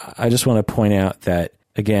also, I just want to point out that,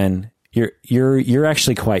 again, you're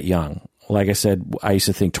actually quite young. Like I said, I used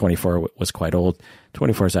to think 24 was quite old.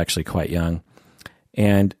 24 is actually quite young.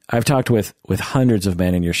 And I've talked with hundreds of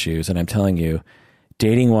men in your shoes, and I'm telling you,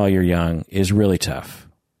 dating while you're young is really tough.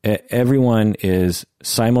 Everyone is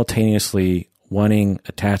simultaneously wanting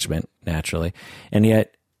attachment, naturally, and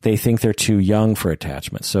yet they think they're too young for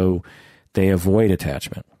attachment, so they avoid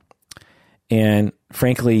attachment. And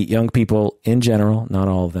frankly, young people in general, not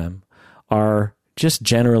all of them, are just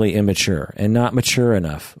generally immature and not mature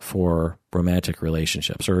enough for romantic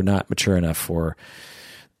relationships, or not mature enough for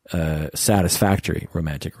satisfactory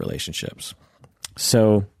romantic relationships.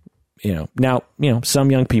 So, now,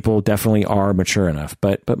 some young people definitely are mature enough,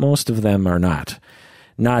 but most of them are not.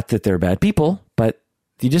 Not that they're bad people, but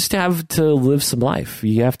you just have to live some life.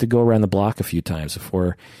 You have to go around the block a few times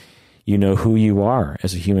before you know who you are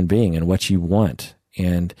as a human being and what you want,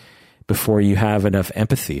 and before you have enough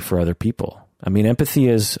empathy for other people. I mean, empathy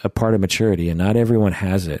is a part of maturity, and not everyone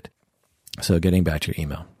has it. So getting back to your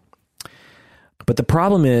email. But the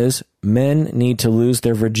problem is, men need to lose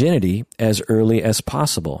their virginity as early as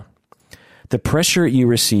possible. The pressure you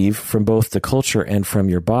receive from both the culture and from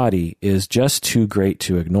your body is just too great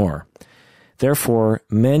to ignore. Therefore,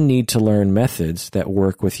 men need to learn methods that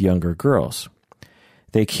work with younger girls.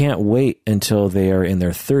 They can't wait until they are in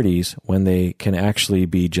their 30s when they can actually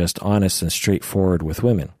be just honest and straightforward with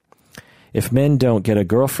women. If men don't get a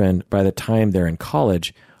girlfriend by the time they're in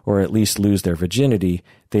college, or at least lose their virginity,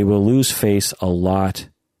 they will face a lot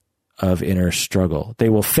of inner struggle. They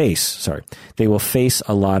will face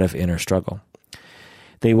a lot of inner struggle.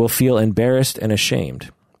 They will feel embarrassed and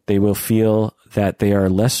ashamed. They will feel that they are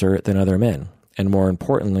lesser than other men. And more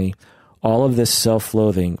importantly, all of this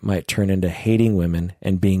self-loathing might turn into hating women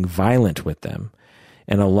and being violent with them.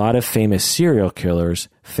 And a lot of famous serial killers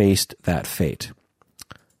faced that fate.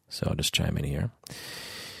 So I'll just chime in here.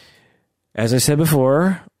 As I said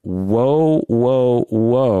before, whoa.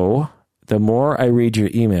 The more I read your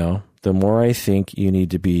email, the more I think you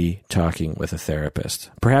need to be talking with a therapist.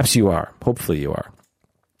 Perhaps you are. Hopefully you are.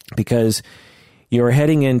 Because you are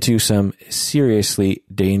heading into some seriously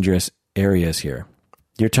dangerous areas here.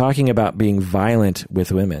 You're talking about being violent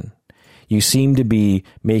with women. You seem to be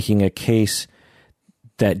making a case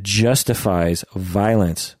that justifies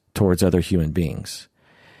violence towards other human beings.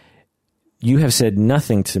 You have said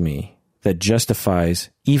nothing to me that justifies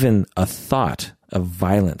even a thought of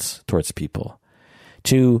violence towards people.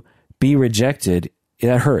 To be rejected,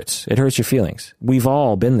 that hurts. It hurts your feelings. We've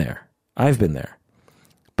all been there. I've been there.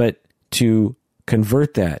 But to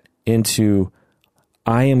convert that into,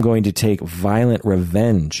 I am going to take violent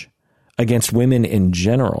revenge against women in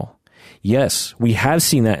general. Yes, we have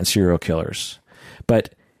seen that in serial killers,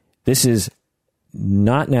 but this is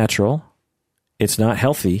not natural. It's not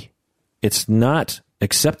healthy. It's not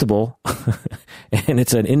acceptable. And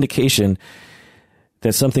it's an indication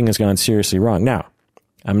that something has gone seriously wrong. Now,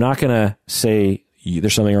 I'm not going to say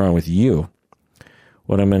there's something wrong with you.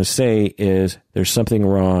 What I'm going to say is there's something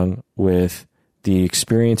wrong with the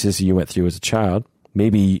experiences you went through as a child.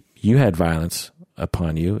 Maybe you had violence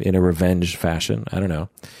upon you in a revenge fashion. I don't know.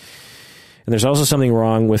 And there's also something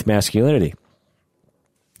wrong with masculinity,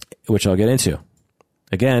 which I'll get into.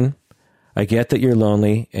 Again, I get that you're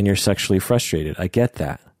lonely and you're sexually frustrated. I get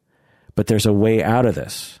that. But there's a way out of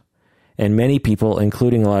this. And many people,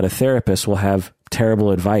 including a lot of therapists, will have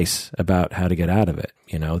terrible advice about how to get out of it.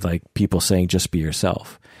 Like people saying, just be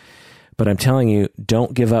yourself. But I'm telling you,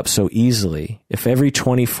 don't give up so easily. If every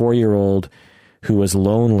 24-year-old who was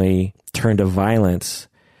lonely turned to violence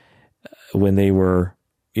when they were,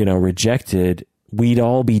 rejected, we'd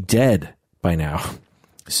all be dead by now.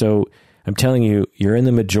 So I'm telling you, you're in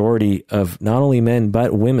the majority of not only men,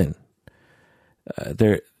 but women.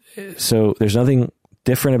 So there's nothing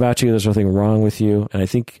different about you. There's nothing wrong with you. And I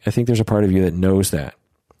think there's a part of you that knows that.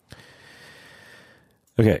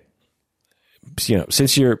 Okay.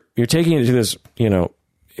 Since you're taking it to this,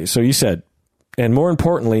 so you said, and more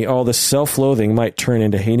importantly, all this self-loathing might turn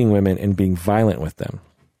into hating women and being violent with them.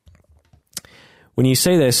 When you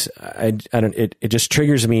say this, it just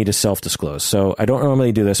triggers me to self-disclose. So I don't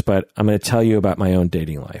normally do this, but I'm going to tell you about my own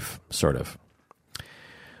dating life, sort of.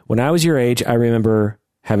 When I was your age, I remember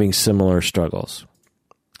having similar struggles.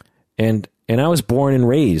 And I was born and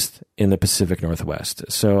raised in the Pacific Northwest.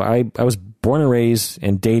 So I was born and raised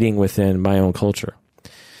and dating within my own culture.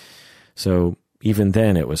 So even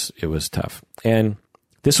then it was tough. And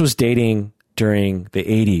this was dating during the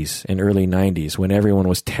 80s and early 90s when everyone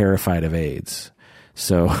was terrified of AIDS.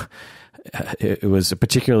 So it was a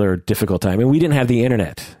particular difficult time. And we didn't have the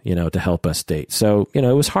internet, to help us date. So, it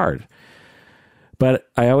was hard. But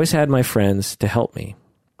I always had my friends to help me.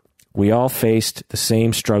 We all faced the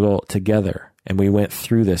same struggle together, and we went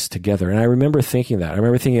through this together. And I remember thinking that. I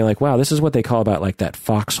remember thinking like, wow, this is what they call about like that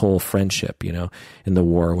foxhole friendship, in the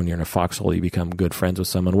war. When you're in a foxhole, you become good friends with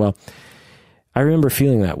someone. Well, I remember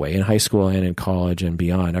feeling that way in high school and in college and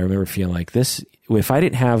beyond. I remember feeling like this, if I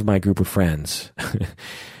didn't have my group of friends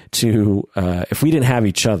if we didn't have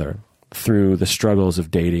each other through the struggles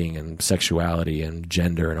of dating and sexuality and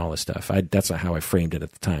gender and all this stuff, that's not how I framed it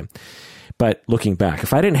at the time. But looking back,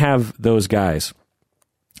 if I didn't have those guys,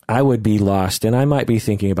 I would be lost, and I might be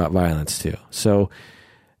thinking about violence too. So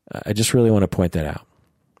I just really want to point that out.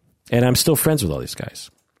 And I'm still friends with all these guys.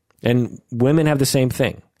 And women have the same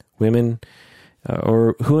thing. Women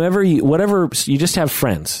or whoever, whatever, you just have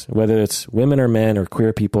friends, whether it's women or men or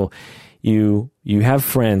queer people. You have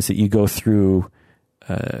friends that you go through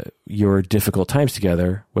your difficult times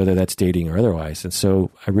together, whether that's dating or otherwise. And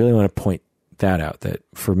so I really want to point that out, that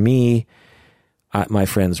for me, my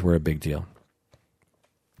friends were a big deal.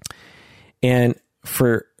 And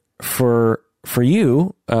for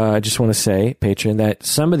you, I just want to say, patron, that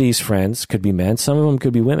some of these friends could be men, some of them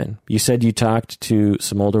could be women. You said you talked to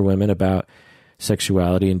some older women about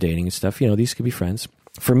sexuality and dating and stuff. These could be friends.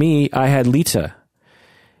 For me, I had Lita.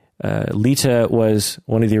 Lita was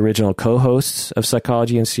one of the original co-hosts of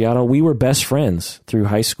Psychology in Seattle. We were best friends through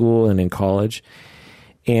high school and in college.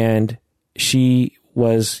 And she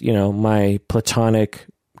was, my platonic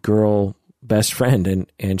girl best friend,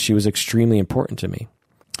 and she was extremely important to me.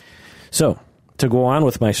 So, to go on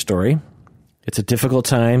with my story, it's a difficult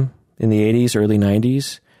time in the 80s, early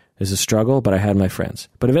 90s. There's a struggle, but I had my friends.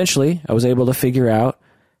 But eventually, I was able to figure out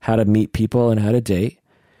how to meet people and how to date.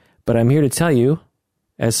 But I'm here to tell you,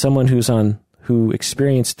 as someone who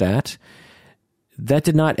experienced that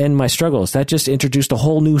did not end my struggles. That just introduced a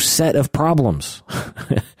whole new set of problems,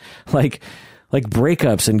 like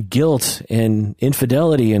breakups and guilt and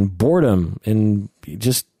infidelity and boredom and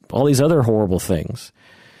just all these other horrible things.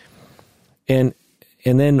 And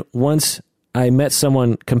then once I met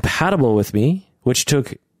someone compatible with me, which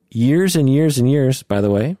took years and years and years, by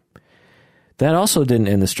the way, that also didn't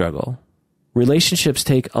end the struggle. Relationships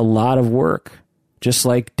take a lot of work. Just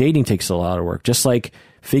like dating takes a lot of work, just like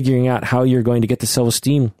figuring out how you're going to get the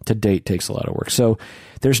self-esteem to date takes a lot of work. So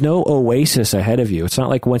there's no oasis ahead of you. It's not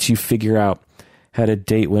like once you figure out how to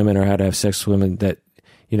date women or how to have sex with women that,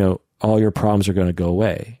 all your problems are going to go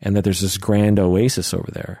away and that there's this grand oasis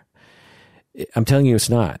over there. I'm telling you, it's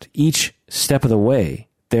not. Each step of the way,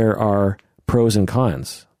 there are pros and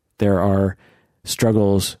cons. There are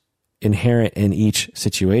struggles inherent in each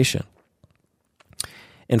situation.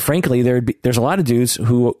 And frankly, there's a lot of dudes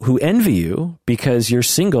who envy you because you're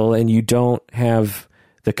single and you don't have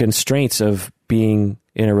the constraints of being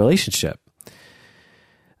in a relationship.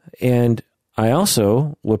 And I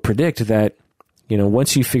also would predict that,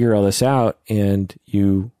 once you figure all this out and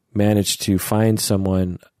you manage to find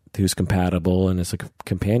someone who's compatible and is a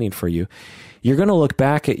companion for you, you're going to look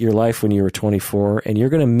back at your life when you were 24 and you're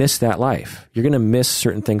going to miss that life. You're going to miss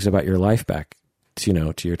certain things about your life back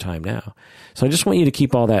to your time now. So I just want you to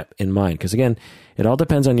keep all that in mind, because again, it all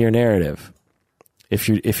depends on your narrative.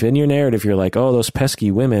 If in your narrative you're like, oh, those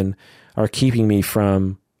pesky women are keeping me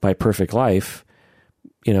from my perfect life,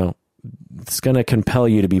 it's going to compel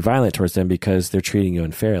you to be violent towards them because they're treating you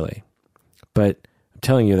unfairly. But I'm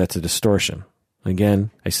telling you, that's a distortion.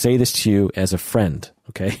 Again, I say this to you as a friend,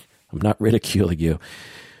 okay? I'm not ridiculing you.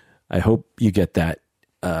 I hope you get that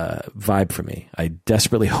vibe from me. I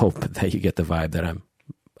desperately hope that you get the vibe that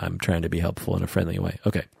I'm trying to be helpful in a friendly way.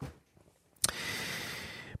 Okay.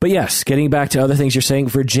 But yes, getting back to other things you're saying,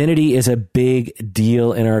 virginity is a big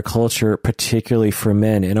deal in our culture, particularly for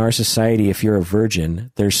men. In our society, if you're a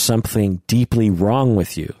virgin, there's something deeply wrong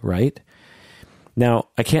with you, right? Now,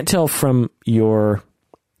 I can't tell from your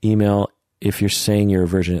email if you're saying you're a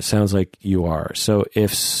virgin. It sounds like you are. So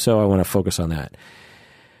if so, I want to focus on that.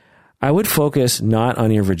 I would focus not on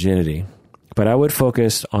your virginity, but I would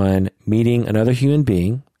focus on meeting another human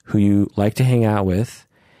being who you like to hang out with.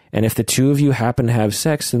 And if the two of you happen to have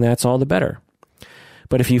sex, then that's all the better.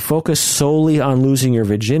 But if you focus solely on losing your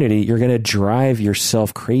virginity, you're going to drive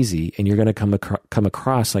yourself crazy and you're going to come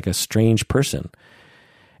across like a strange person.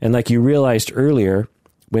 And like you realized earlier,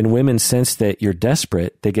 when women sense that you're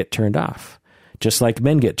desperate, they get turned off, just like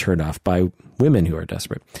men get turned off by women who are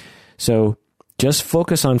desperate. So just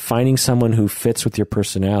focus on finding someone who fits with your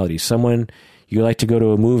personality, someone you like to go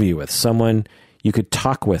to a movie with, someone you could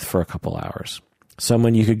talk with for a couple hours,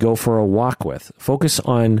 someone you could go for a walk with. Focus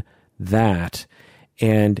on that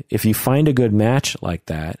And if you find a good match like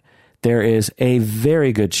that, there is a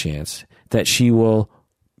very good chance that she will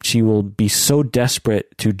be so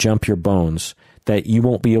desperate to jump your bones that you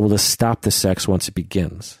won't be able to stop the sex once it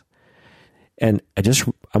begins. And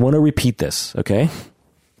I want to repeat this, okay?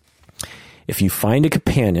 If you find a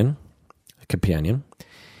companion, and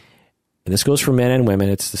this goes for men and women,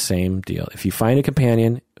 it's the same deal. If you find a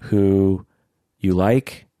companion who you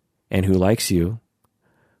like and who likes you,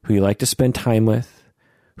 who you like to spend time with,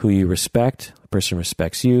 who you respect, the person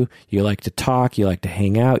respects you, you like to talk, you like to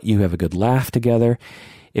hang out, you have a good laugh together.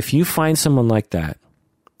 If you find someone like that,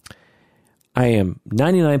 I am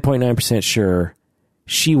 99.9% sure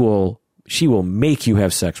she will make you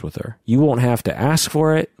have sex with her. You won't have to ask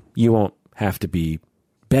for it. You won't have to be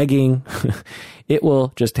begging. It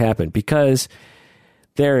will just happen because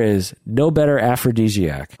there is no better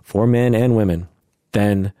aphrodisiac for men and women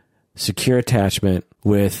than secure attachment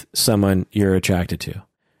with someone you're attracted to.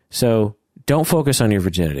 So don't focus on your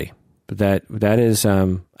virginity. That is,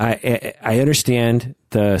 I understand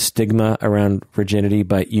the stigma around virginity,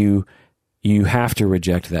 but you have to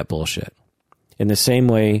reject that bullshit. In the same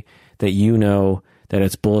way that you know that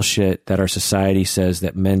it's bullshit that our society says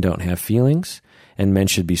that men don't have feelings and men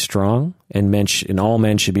should be strong and all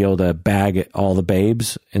men should be able to bag all the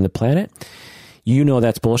babes in the planet. You know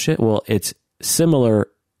that's bullshit. Well, it's similar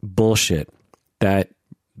bullshit that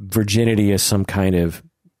virginity is some kind of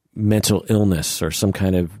mental illness or some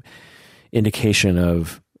kind of indication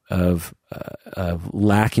of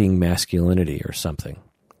lacking masculinity or something.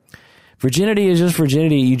 Virginity is just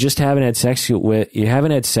virginity. You just haven't had sex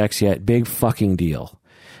yet. Big fucking deal.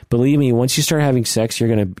 Believe me, once you start having sex, you're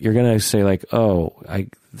gonna say like, oh,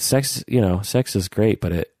 sex is great,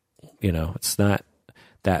 but it's not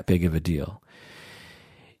that big of a deal.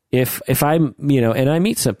 If I'm, and I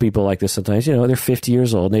meet some people like this sometimes, they're 50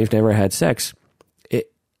 years old and they've never had sex.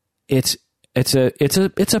 It's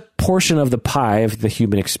a portion of the pie of the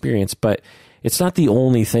human experience, but it's not the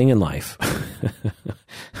only thing in life.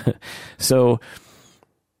 So,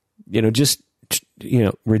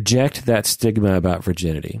 reject that stigma about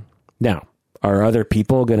virginity. Now, are other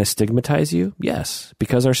people going to stigmatize you? Yes,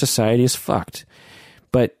 because our society is fucked.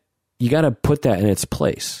 But you got to put that in its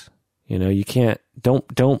place. You can't,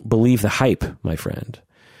 don't believe the hype, my friend.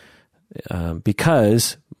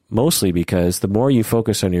 Mostly because the more you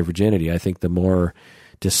focus on your virginity, I think the more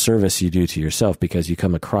disservice you do to yourself, because you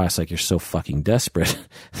come across like you're so fucking desperate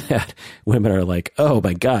that women are like, oh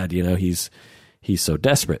my God, he's so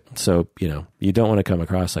desperate. So, you don't want to come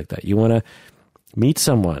across like that. You want to meet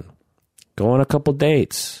someone, go on a couple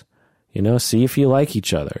dates, see if you like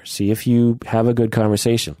each other, see if you have a good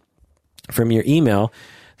conversation. From your email,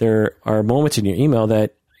 there are moments in your email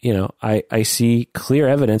that, I see clear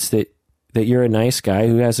evidence that you're a nice guy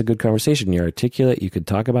who has a good conversation. You're articulate. You can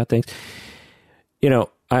talk about things.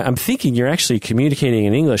 I'm thinking you're actually communicating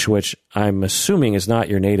in English, which I'm assuming is not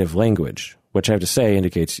your native language, which I have to say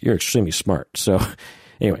indicates you're extremely smart. So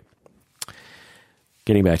anyway,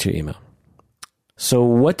 getting back to your email. So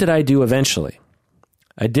what did I do eventually?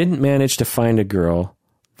 I didn't manage to find a girl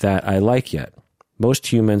that I like yet. Most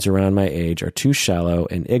humans around my age are too shallow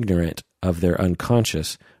and ignorant of their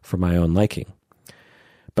unconscious for my own liking.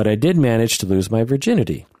 But I did manage to lose my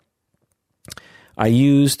virginity. I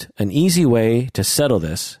used an easy way to settle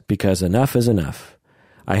this because enough is enough.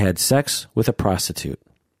 I had sex with a prostitute.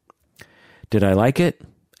 Did I like it?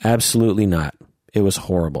 Absolutely not. It was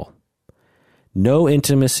horrible. No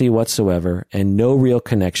intimacy whatsoever and no real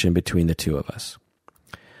connection between the two of us.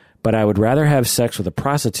 But I would rather have sex with a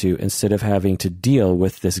prostitute instead of having to deal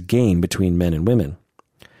with this game between men and women.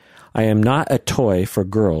 I am not a toy for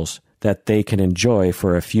girls that they can enjoy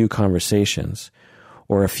for a few conversations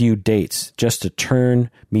or a few dates just to turn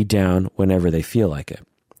me down whenever they feel like it.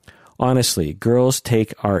 Honestly, girls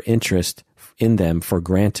take our interest in them for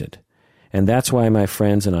granted, and that's why my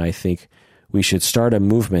friends and I think we should start a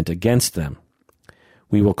movement against them.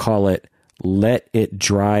 We will call it Let It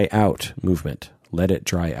Dry Out movement. Let it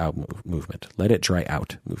dry out movement. Let it dry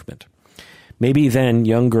out movement. Maybe then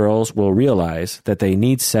young girls will realize that they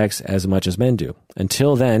need sex as much as men do.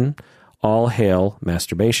 Until then, all hail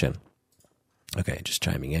masturbation. Okay, just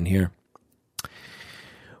chiming in here.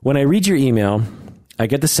 When I read your email, I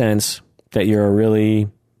get the sense that you're a really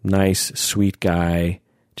nice, sweet guy,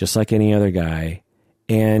 just like any other guy,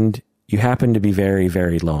 and you happen to be very,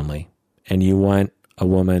 very lonely, and you want a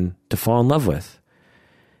woman to fall in love with.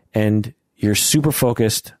 And you're super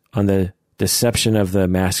focused on the deception of the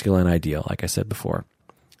masculine ideal, like I said before,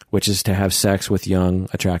 which is to have sex with young,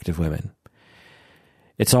 attractive women.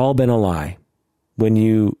 It's all been a lie. When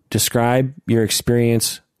you describe your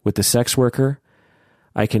experience with the sex worker,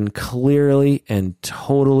 I can clearly and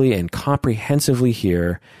totally and comprehensively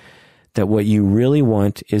hear that what you really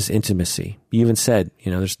want is intimacy. You even said,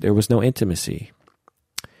 there was no intimacy.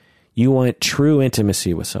 You want true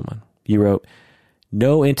intimacy with someone. You wrote,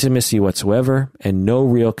 no intimacy whatsoever and no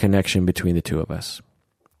real connection between the two of us.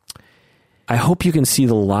 I hope you can see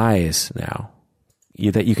the lies now,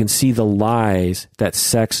 that you can see the lies that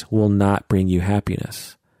sex will not bring you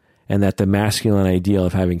happiness and that the masculine ideal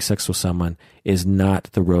of having sex with someone is not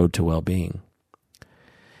the road to well-being.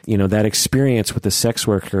 That experience with the sex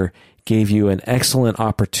worker gave you an excellent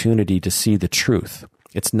opportunity to see the truth.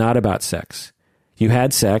 It's not about sex. You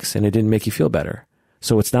had sex and it didn't make you feel better.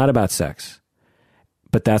 So it's not about sex.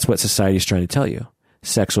 But that's what society is trying to tell you.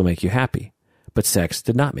 Sex will make you happy. But sex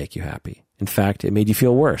did not make you happy. In fact, it made you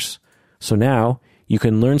feel worse. So now you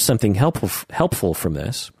can learn something helpful from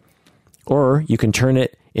this, or you can turn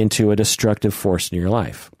it into a destructive force in your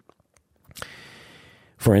life.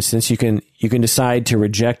 For instance, you can decide to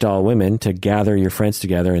reject all women, to gather your friends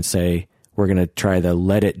together and say, we're going to try the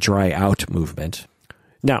let it dry out movement.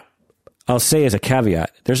 Now, I'll say as a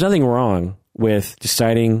caveat, there's nothing wrong with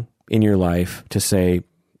deciding in your life to say,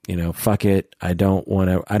 fuck it. I don't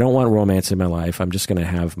want romance in my life. I'm just going to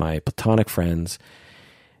have my platonic friends.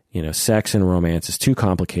 Sex and romance is too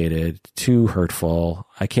complicated, too hurtful.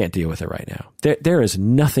 I can't deal with it right now. There is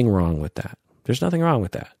nothing wrong with that. There's nothing wrong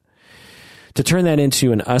with that. To turn that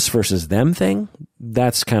into an us versus them thing,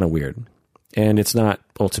 that's kind of weird. And it's not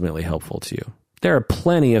ultimately helpful to you. There are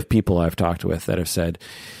plenty of people I've talked with that have said,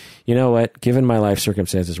 you know what, given my life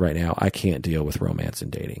circumstances right now, I can't deal with romance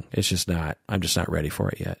and dating. I'm just not ready for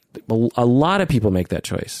it yet. A lot of people make that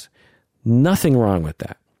choice. Nothing wrong with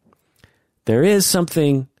that. There is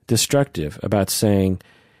something destructive about saying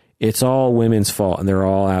it's all women's fault and they're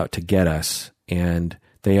all out to get us and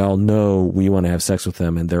they all know we want to have sex with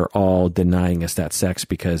them and they're all denying us that sex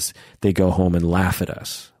because they go home and laugh at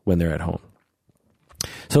us when they're at home.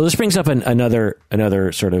 So this brings up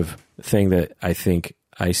another sort of thing that I think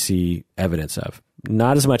I see evidence of.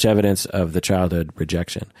 Not as much evidence of the childhood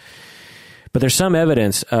rejection, but there's some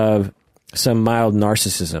evidence of some mild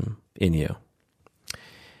narcissism in you.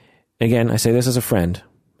 Again, I say this as a friend.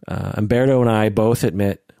 Umberto and I both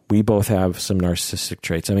admit we both have some narcissistic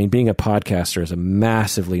traits. I mean, being a podcaster is a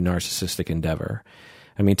massively narcissistic endeavor.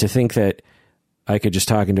 I mean, to think that I could just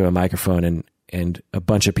talk into a microphone and a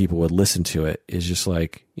bunch of people would listen to it is just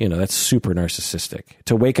like, that's super narcissistic.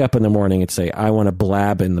 To wake up in the morning and say, I want to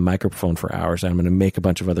blab in the microphone for hours. I'm going to make a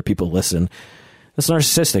bunch of other people listen. That's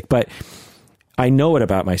narcissistic, but I know it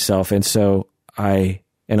about myself. And so I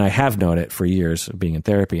have known it for years of being in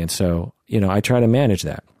therapy. And so, I try to manage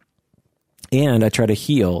that. And I try to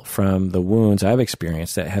heal from the wounds I've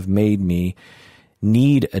experienced that have made me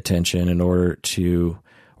need attention in order to,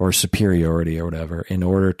 or superiority or whatever, in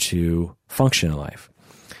order to function in life.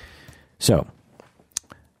 So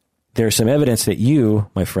there's some evidence that you,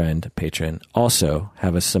 my friend, patron, also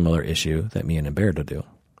have a similar issue that me and Umberto do.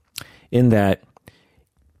 In that,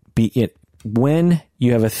 when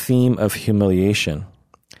you have a theme of humiliation,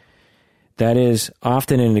 that is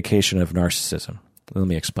often an indication of narcissism. Let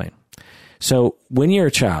me explain. So when you're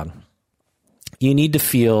a child, you need to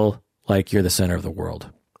feel like you're the center of the world.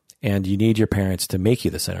 And you need your parents to make you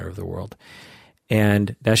the center of the world.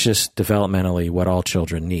 And that's just developmentally what all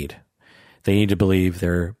children need. They need to believe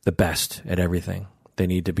they're the best at everything. They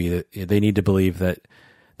need to believe that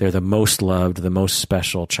they're the most loved, the most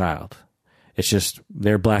special child. It's just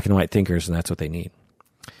they're black and white thinkers, and that's what they need.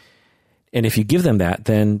 And if you give them that,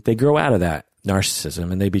 then they grow out of that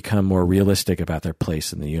narcissism and they become more realistic about their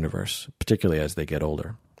place in the universe, particularly as they get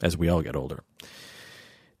older, as we all get older.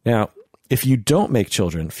 Now, if you don't make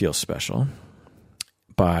children feel special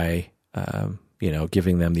by,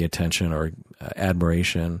 giving them the attention or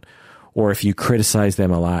admiration, or if you criticize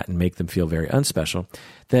them a lot and make them feel very unspecial,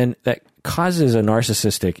 then that causes a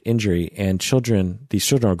narcissistic injury, and these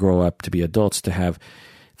children will grow up to be adults to have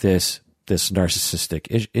this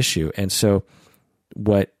narcissistic issue. And so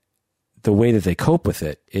the way that they cope with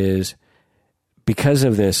it is because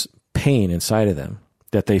of this pain inside of them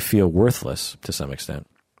that they feel worthless to some extent.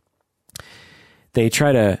 They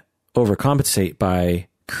try to overcompensate by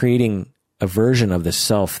creating a version of the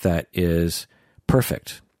self that is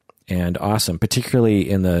perfect and awesome, particularly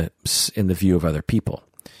in the view of other people.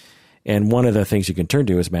 And one of the things you can turn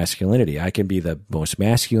to is masculinity. I can be the most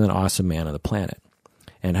masculine, awesome man on the planet.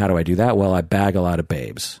 And how do I do that? Well, I bag a lot of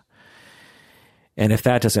babes. And if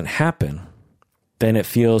that doesn't happen, then it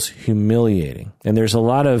feels humiliating. And there's a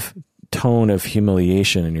lot of tone of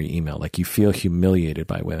humiliation in your email, like you feel humiliated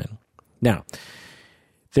by women. Now,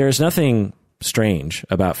 there's nothing strange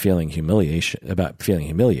about feeling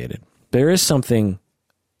humiliated. There is something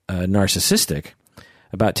narcissistic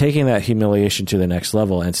about taking that humiliation to the next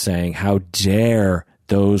level and saying, how dare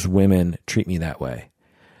those women treat me that way?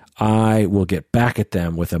 I will get back at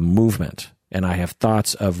them with a movement, and I have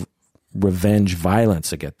thoughts of revenge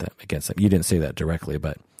violence against them. You didn't say that directly,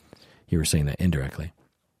 but you were saying that indirectly.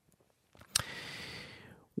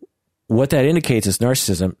 What that indicates is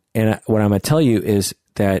narcissism, and what I'm going to tell you is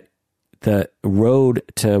that the road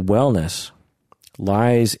to wellness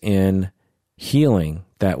lies in healing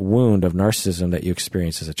that wound of narcissism that you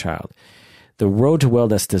experienced as a child. The road to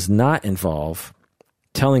wellness does not involve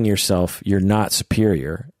telling yourself you're not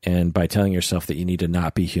superior, and by telling yourself that you need to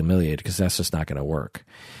not be humiliated, because that's just not going to work.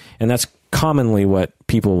 And that's commonly what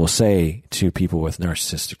people will say to people with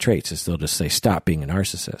narcissistic traits, is they'll just say, stop being a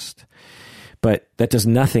narcissist. But that does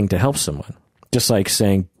nothing to help someone. Just like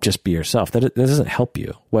saying, just be yourself. That doesn't help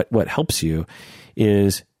you. What helps you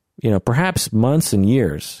is, perhaps months and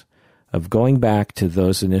years of going back to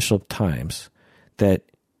those initial times that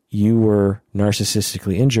you were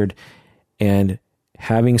narcissistically injured and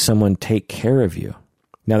having someone take care of you.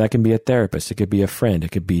 Now, that can be a therapist. It could be a friend.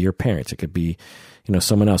 It could be your parents. It could be,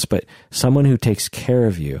 someone else. But someone who takes care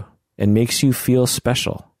of you and makes you feel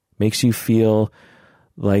special, makes you feel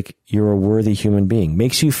like you're a worthy human being,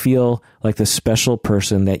 makes you feel like the special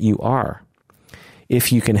person that you are.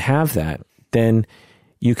 If you can have that, then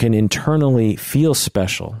you can internally feel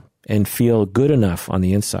special and feel good enough on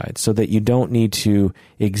the inside so that you don't need to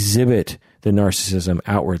exhibit the narcissism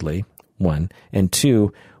outwardly, one. And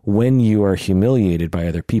two, when you are humiliated by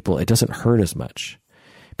other people, it doesn't hurt as much.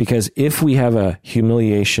 Because if we have a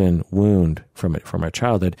humiliation wound from our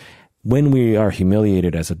childhood, when we are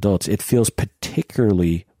humiliated as adults, it feels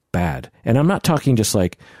particularly bad. And I'm not talking just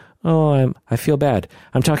like, oh, I feel bad.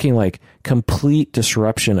 I'm talking like complete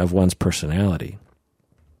disruption of one's personality,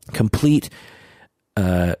 complete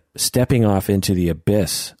stepping off into the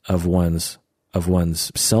abyss of one's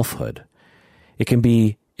selfhood. It can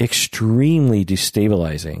be extremely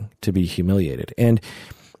destabilizing to be humiliated. And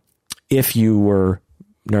if you were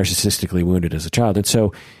narcissistically wounded as a child, and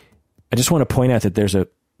so I just want to point out that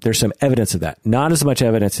there's some evidence of that. Not as much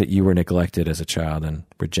evidence that you were neglected as a child and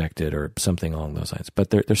rejected or something along those lines, but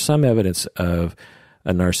there's some evidence of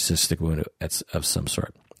a narcissistic wound of some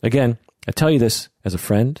sort. Again, I tell you this as a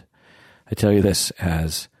friend. I tell you this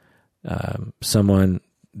as someone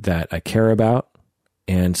that I care about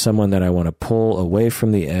and someone that I want to pull away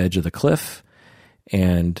from the edge of the cliff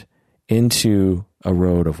and into a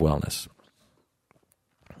road of wellness.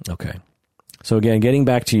 Okay. So again, getting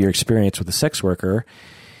back to your experience with a sex worker,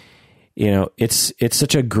 it's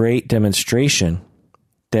such a great demonstration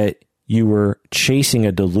that you were chasing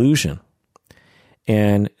a delusion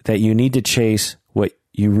and that you need to chase what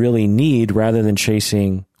you really need rather than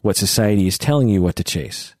chasing what society is telling you what to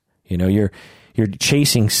chase. You're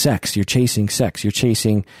chasing sex. You're chasing sex. You're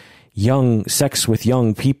chasing young sex with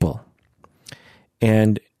young people.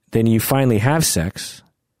 And then you finally have sex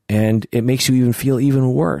and it makes you even feel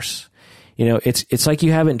even worse. It's like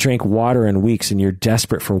you haven't drank water in weeks and you're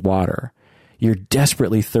desperate for water. You're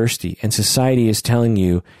desperately thirsty, and society is telling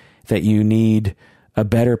you that you need a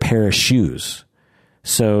better pair of shoes.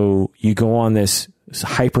 So you go on this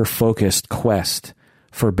hyper-focused quest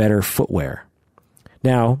for better footwear.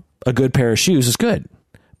 Now, a good pair of shoes is good,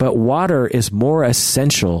 but water is more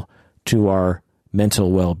essential to our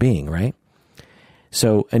mental well-being, right?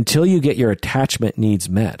 So until you get your attachment needs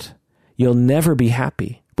met, you'll never be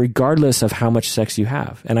happy, regardless of how much sex you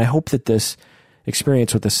have. And I hope that this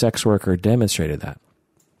experience with the sex worker demonstrated that.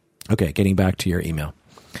 Okay, getting back to your email.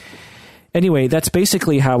 Anyway, that's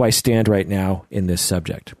basically how I stand right now in this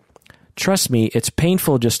subject. Trust me, it's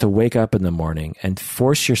painful just to wake up in the morning and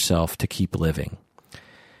force yourself to keep living,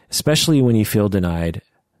 especially when you feel denied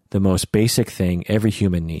the most basic thing every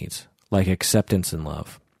human needs, like acceptance and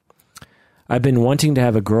love. I've been wanting to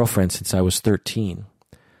have a girlfriend since I was 13.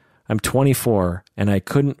 I'm 24, and I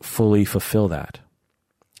couldn't fully fulfill that.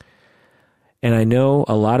 And I know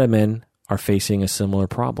a lot of men are facing a similar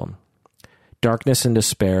problem. Darkness and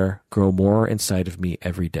despair grow more inside of me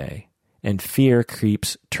every day, and fear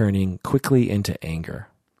creeps, turning quickly into anger.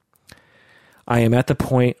 I am at the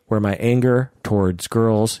point where my anger towards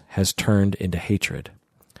girls has turned into hatred.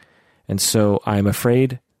 And so I'm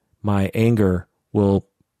afraid my anger will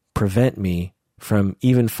prevent me from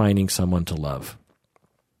even finding someone to love.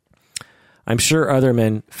 I'm sure other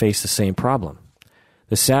men face the same problem.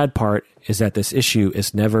 The sad part is that this issue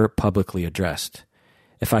is never publicly addressed.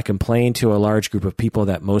 If I complain to a large group of people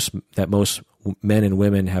that most men and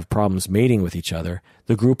women have problems mating with each other,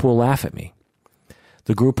 the group will laugh at me.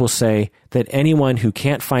 the group will say that anyone who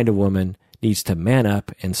can't find a woman needs to man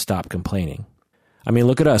up and stop complaining. I mean,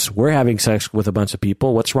 look at us. We're having sex with a bunch of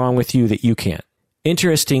people. What's wrong with you that you can't?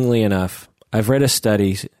 Interestingly enough, I've read a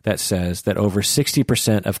study that says that over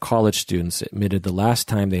 60% of college students admitted the last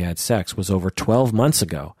time they had sex was over 12 months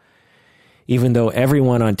ago, even though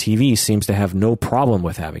everyone on TV seems to have no problem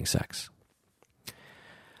with having sex.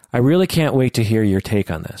 I really can't wait to hear your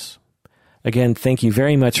take on this. Again, thank you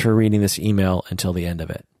very much for reading this email until the end of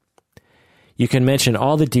it. You can mention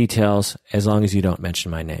all the details as long as you don't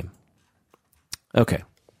mention my name. Okay.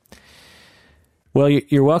 Well,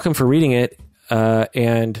 you're welcome for reading it,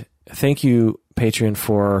 and thank you, Patreon,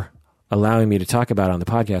 for allowing me to talk about it on the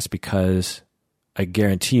podcast, because I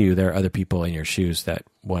guarantee you there are other people in your shoes that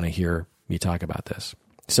want to hear me talk about this.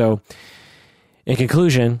 So, in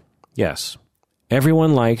conclusion, yes,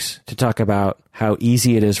 everyone likes to talk about how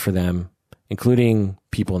easy it is for them, including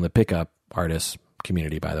people in the pickup artist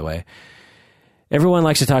community, by the way. Everyone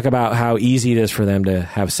likes to talk about how easy it is for them to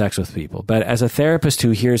have sex with people. But as a therapist who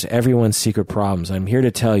hears everyone's secret problems, I'm here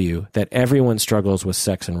to tell you that everyone struggles with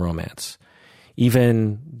sex and romance.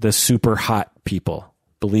 Even the super hot people.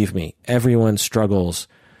 Believe me, everyone struggles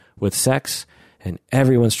with sex and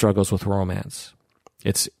everyone struggles with romance.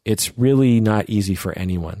 It's really not easy for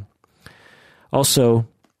anyone. Also,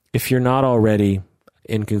 if you're not already,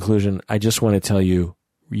 in conclusion, I just want to tell you,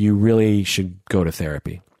 you really should go to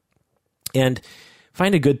therapy. And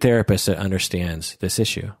find a good therapist that understands this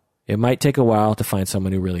issue. It might take a while to find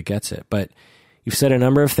someone who really gets it, but you've said a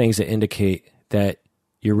number of things that indicate that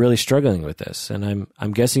you're really struggling with this. And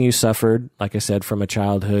I'm guessing you suffered, like I said, from a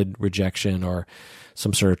childhood rejection or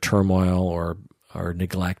some sort of turmoil or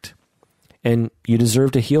neglect. And you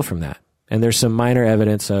deserve to heal from that. And there's some minor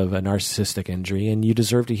evidence of a narcissistic injury, and you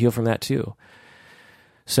deserve to heal from that too.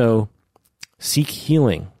 So seek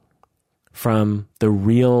healing from the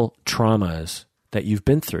real traumas that you've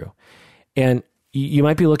been through. And you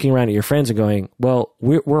might be looking around at your friends and going, well,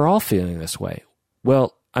 we're all feeling this way.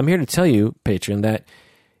 Well, I'm here to tell you, patron, that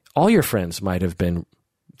all your friends might have been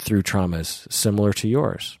through traumas similar to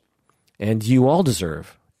yours. And you all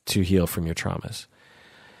deserve to heal from your traumas.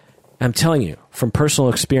 I'm telling you from personal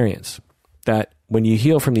experience that when you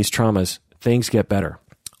heal from these traumas, things get better.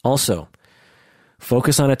 Also,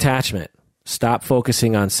 focus on attachment. Stop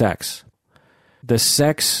focusing on sex. The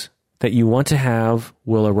sex that you want to have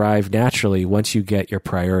will arrive naturally once you get your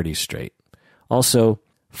priorities straight. Also,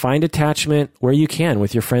 find attachment where you can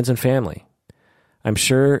with your friends and family. I'm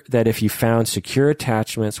sure that if you found secure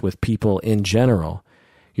attachments with people in general,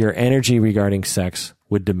 your energy regarding sex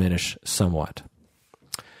would diminish somewhat.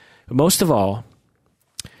 But most of all,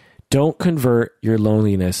 don't convert your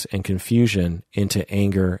loneliness and confusion into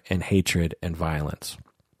anger and hatred and violence.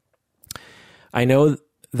 I know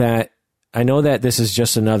that this is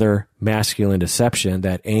just another masculine deception,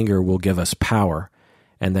 that anger will give us power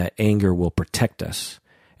and that anger will protect us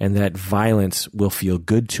and that violence will feel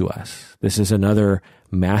good to us. This is another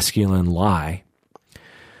masculine lie,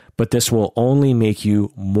 but this will only make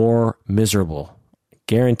you more miserable,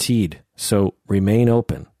 guaranteed. So remain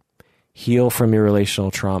open. Heal from your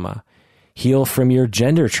relational trauma. Heal from your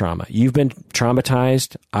gender trauma. You've been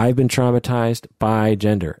traumatized. I've been traumatized by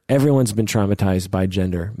gender. Everyone's been traumatized by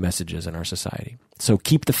gender messages in our society. So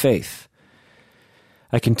keep the faith.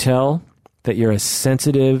 I can tell that you're a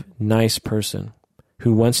sensitive, nice person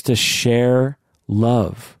who wants to share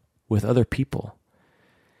love with other people.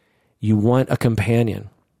 You want a companion.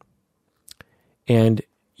 And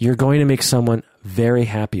you're going to make someone very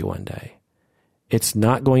happy one day. It's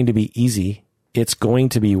not going to be easy. It's going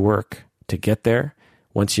to be work to get there.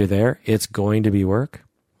 Once you're there, it's going to be work.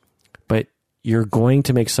 But you're going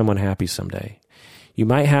to make someone happy someday. You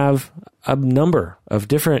might have a number of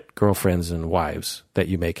different girlfriends and wives that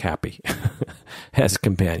you make happy as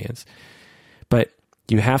companions. But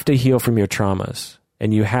you have to heal from your traumas,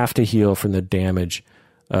 and you have to heal from the damage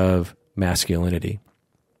of masculinity.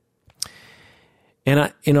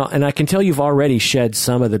 And I can tell you've already shed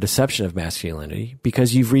some of the deception of masculinity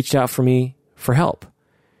because you've reached out for me for help.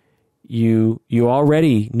 You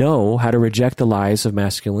already know how to reject the lies of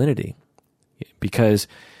masculinity, because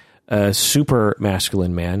a super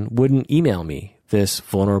masculine man wouldn't email me this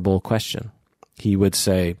vulnerable question. He would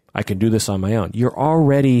say, I can do this on my own. You're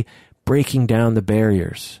already breaking down the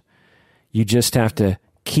barriers. You just have to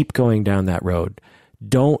keep going down that road.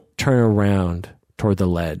 Don't turn around toward the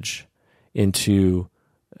ledge into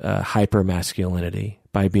hyper masculinity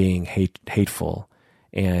by being hateful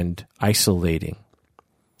and isolating.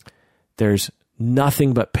 There's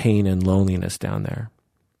nothing but pain and loneliness down there.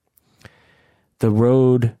 The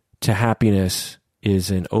road to happiness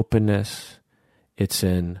is in openness It's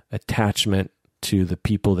in attachment to the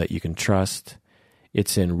people that you can trust.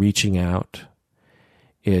 It's in reaching out.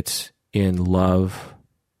 It's in love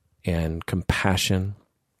and compassion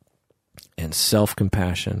and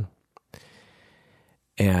self-compassion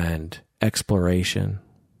and exploration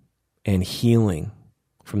and healing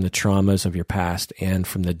from the traumas of your past and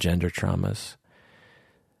from the gender traumas.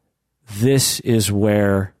 This is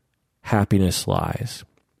where happiness lies.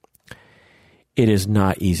 It is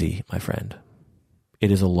not easy, my friend.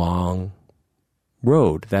 It is a long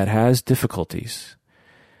road that has difficulties.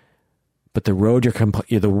 But the road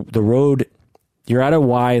you're at a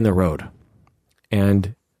Y in the road.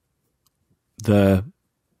 And the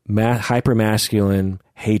hypermasculine,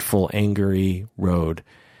 hateful, angry road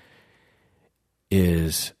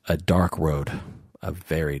is a dark road, a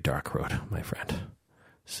very dark road, my friend.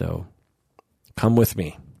 So come with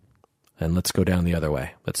me and let's go down the other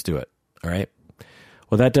way. Let's do it. All right.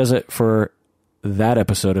 Well, that does it for that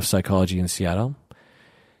episode of Psychology in Seattle.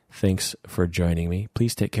 Thanks for joining me.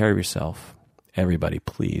 Please take care of yourself. Everybody,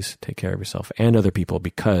 please take care of yourself and other people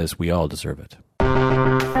because we all deserve it.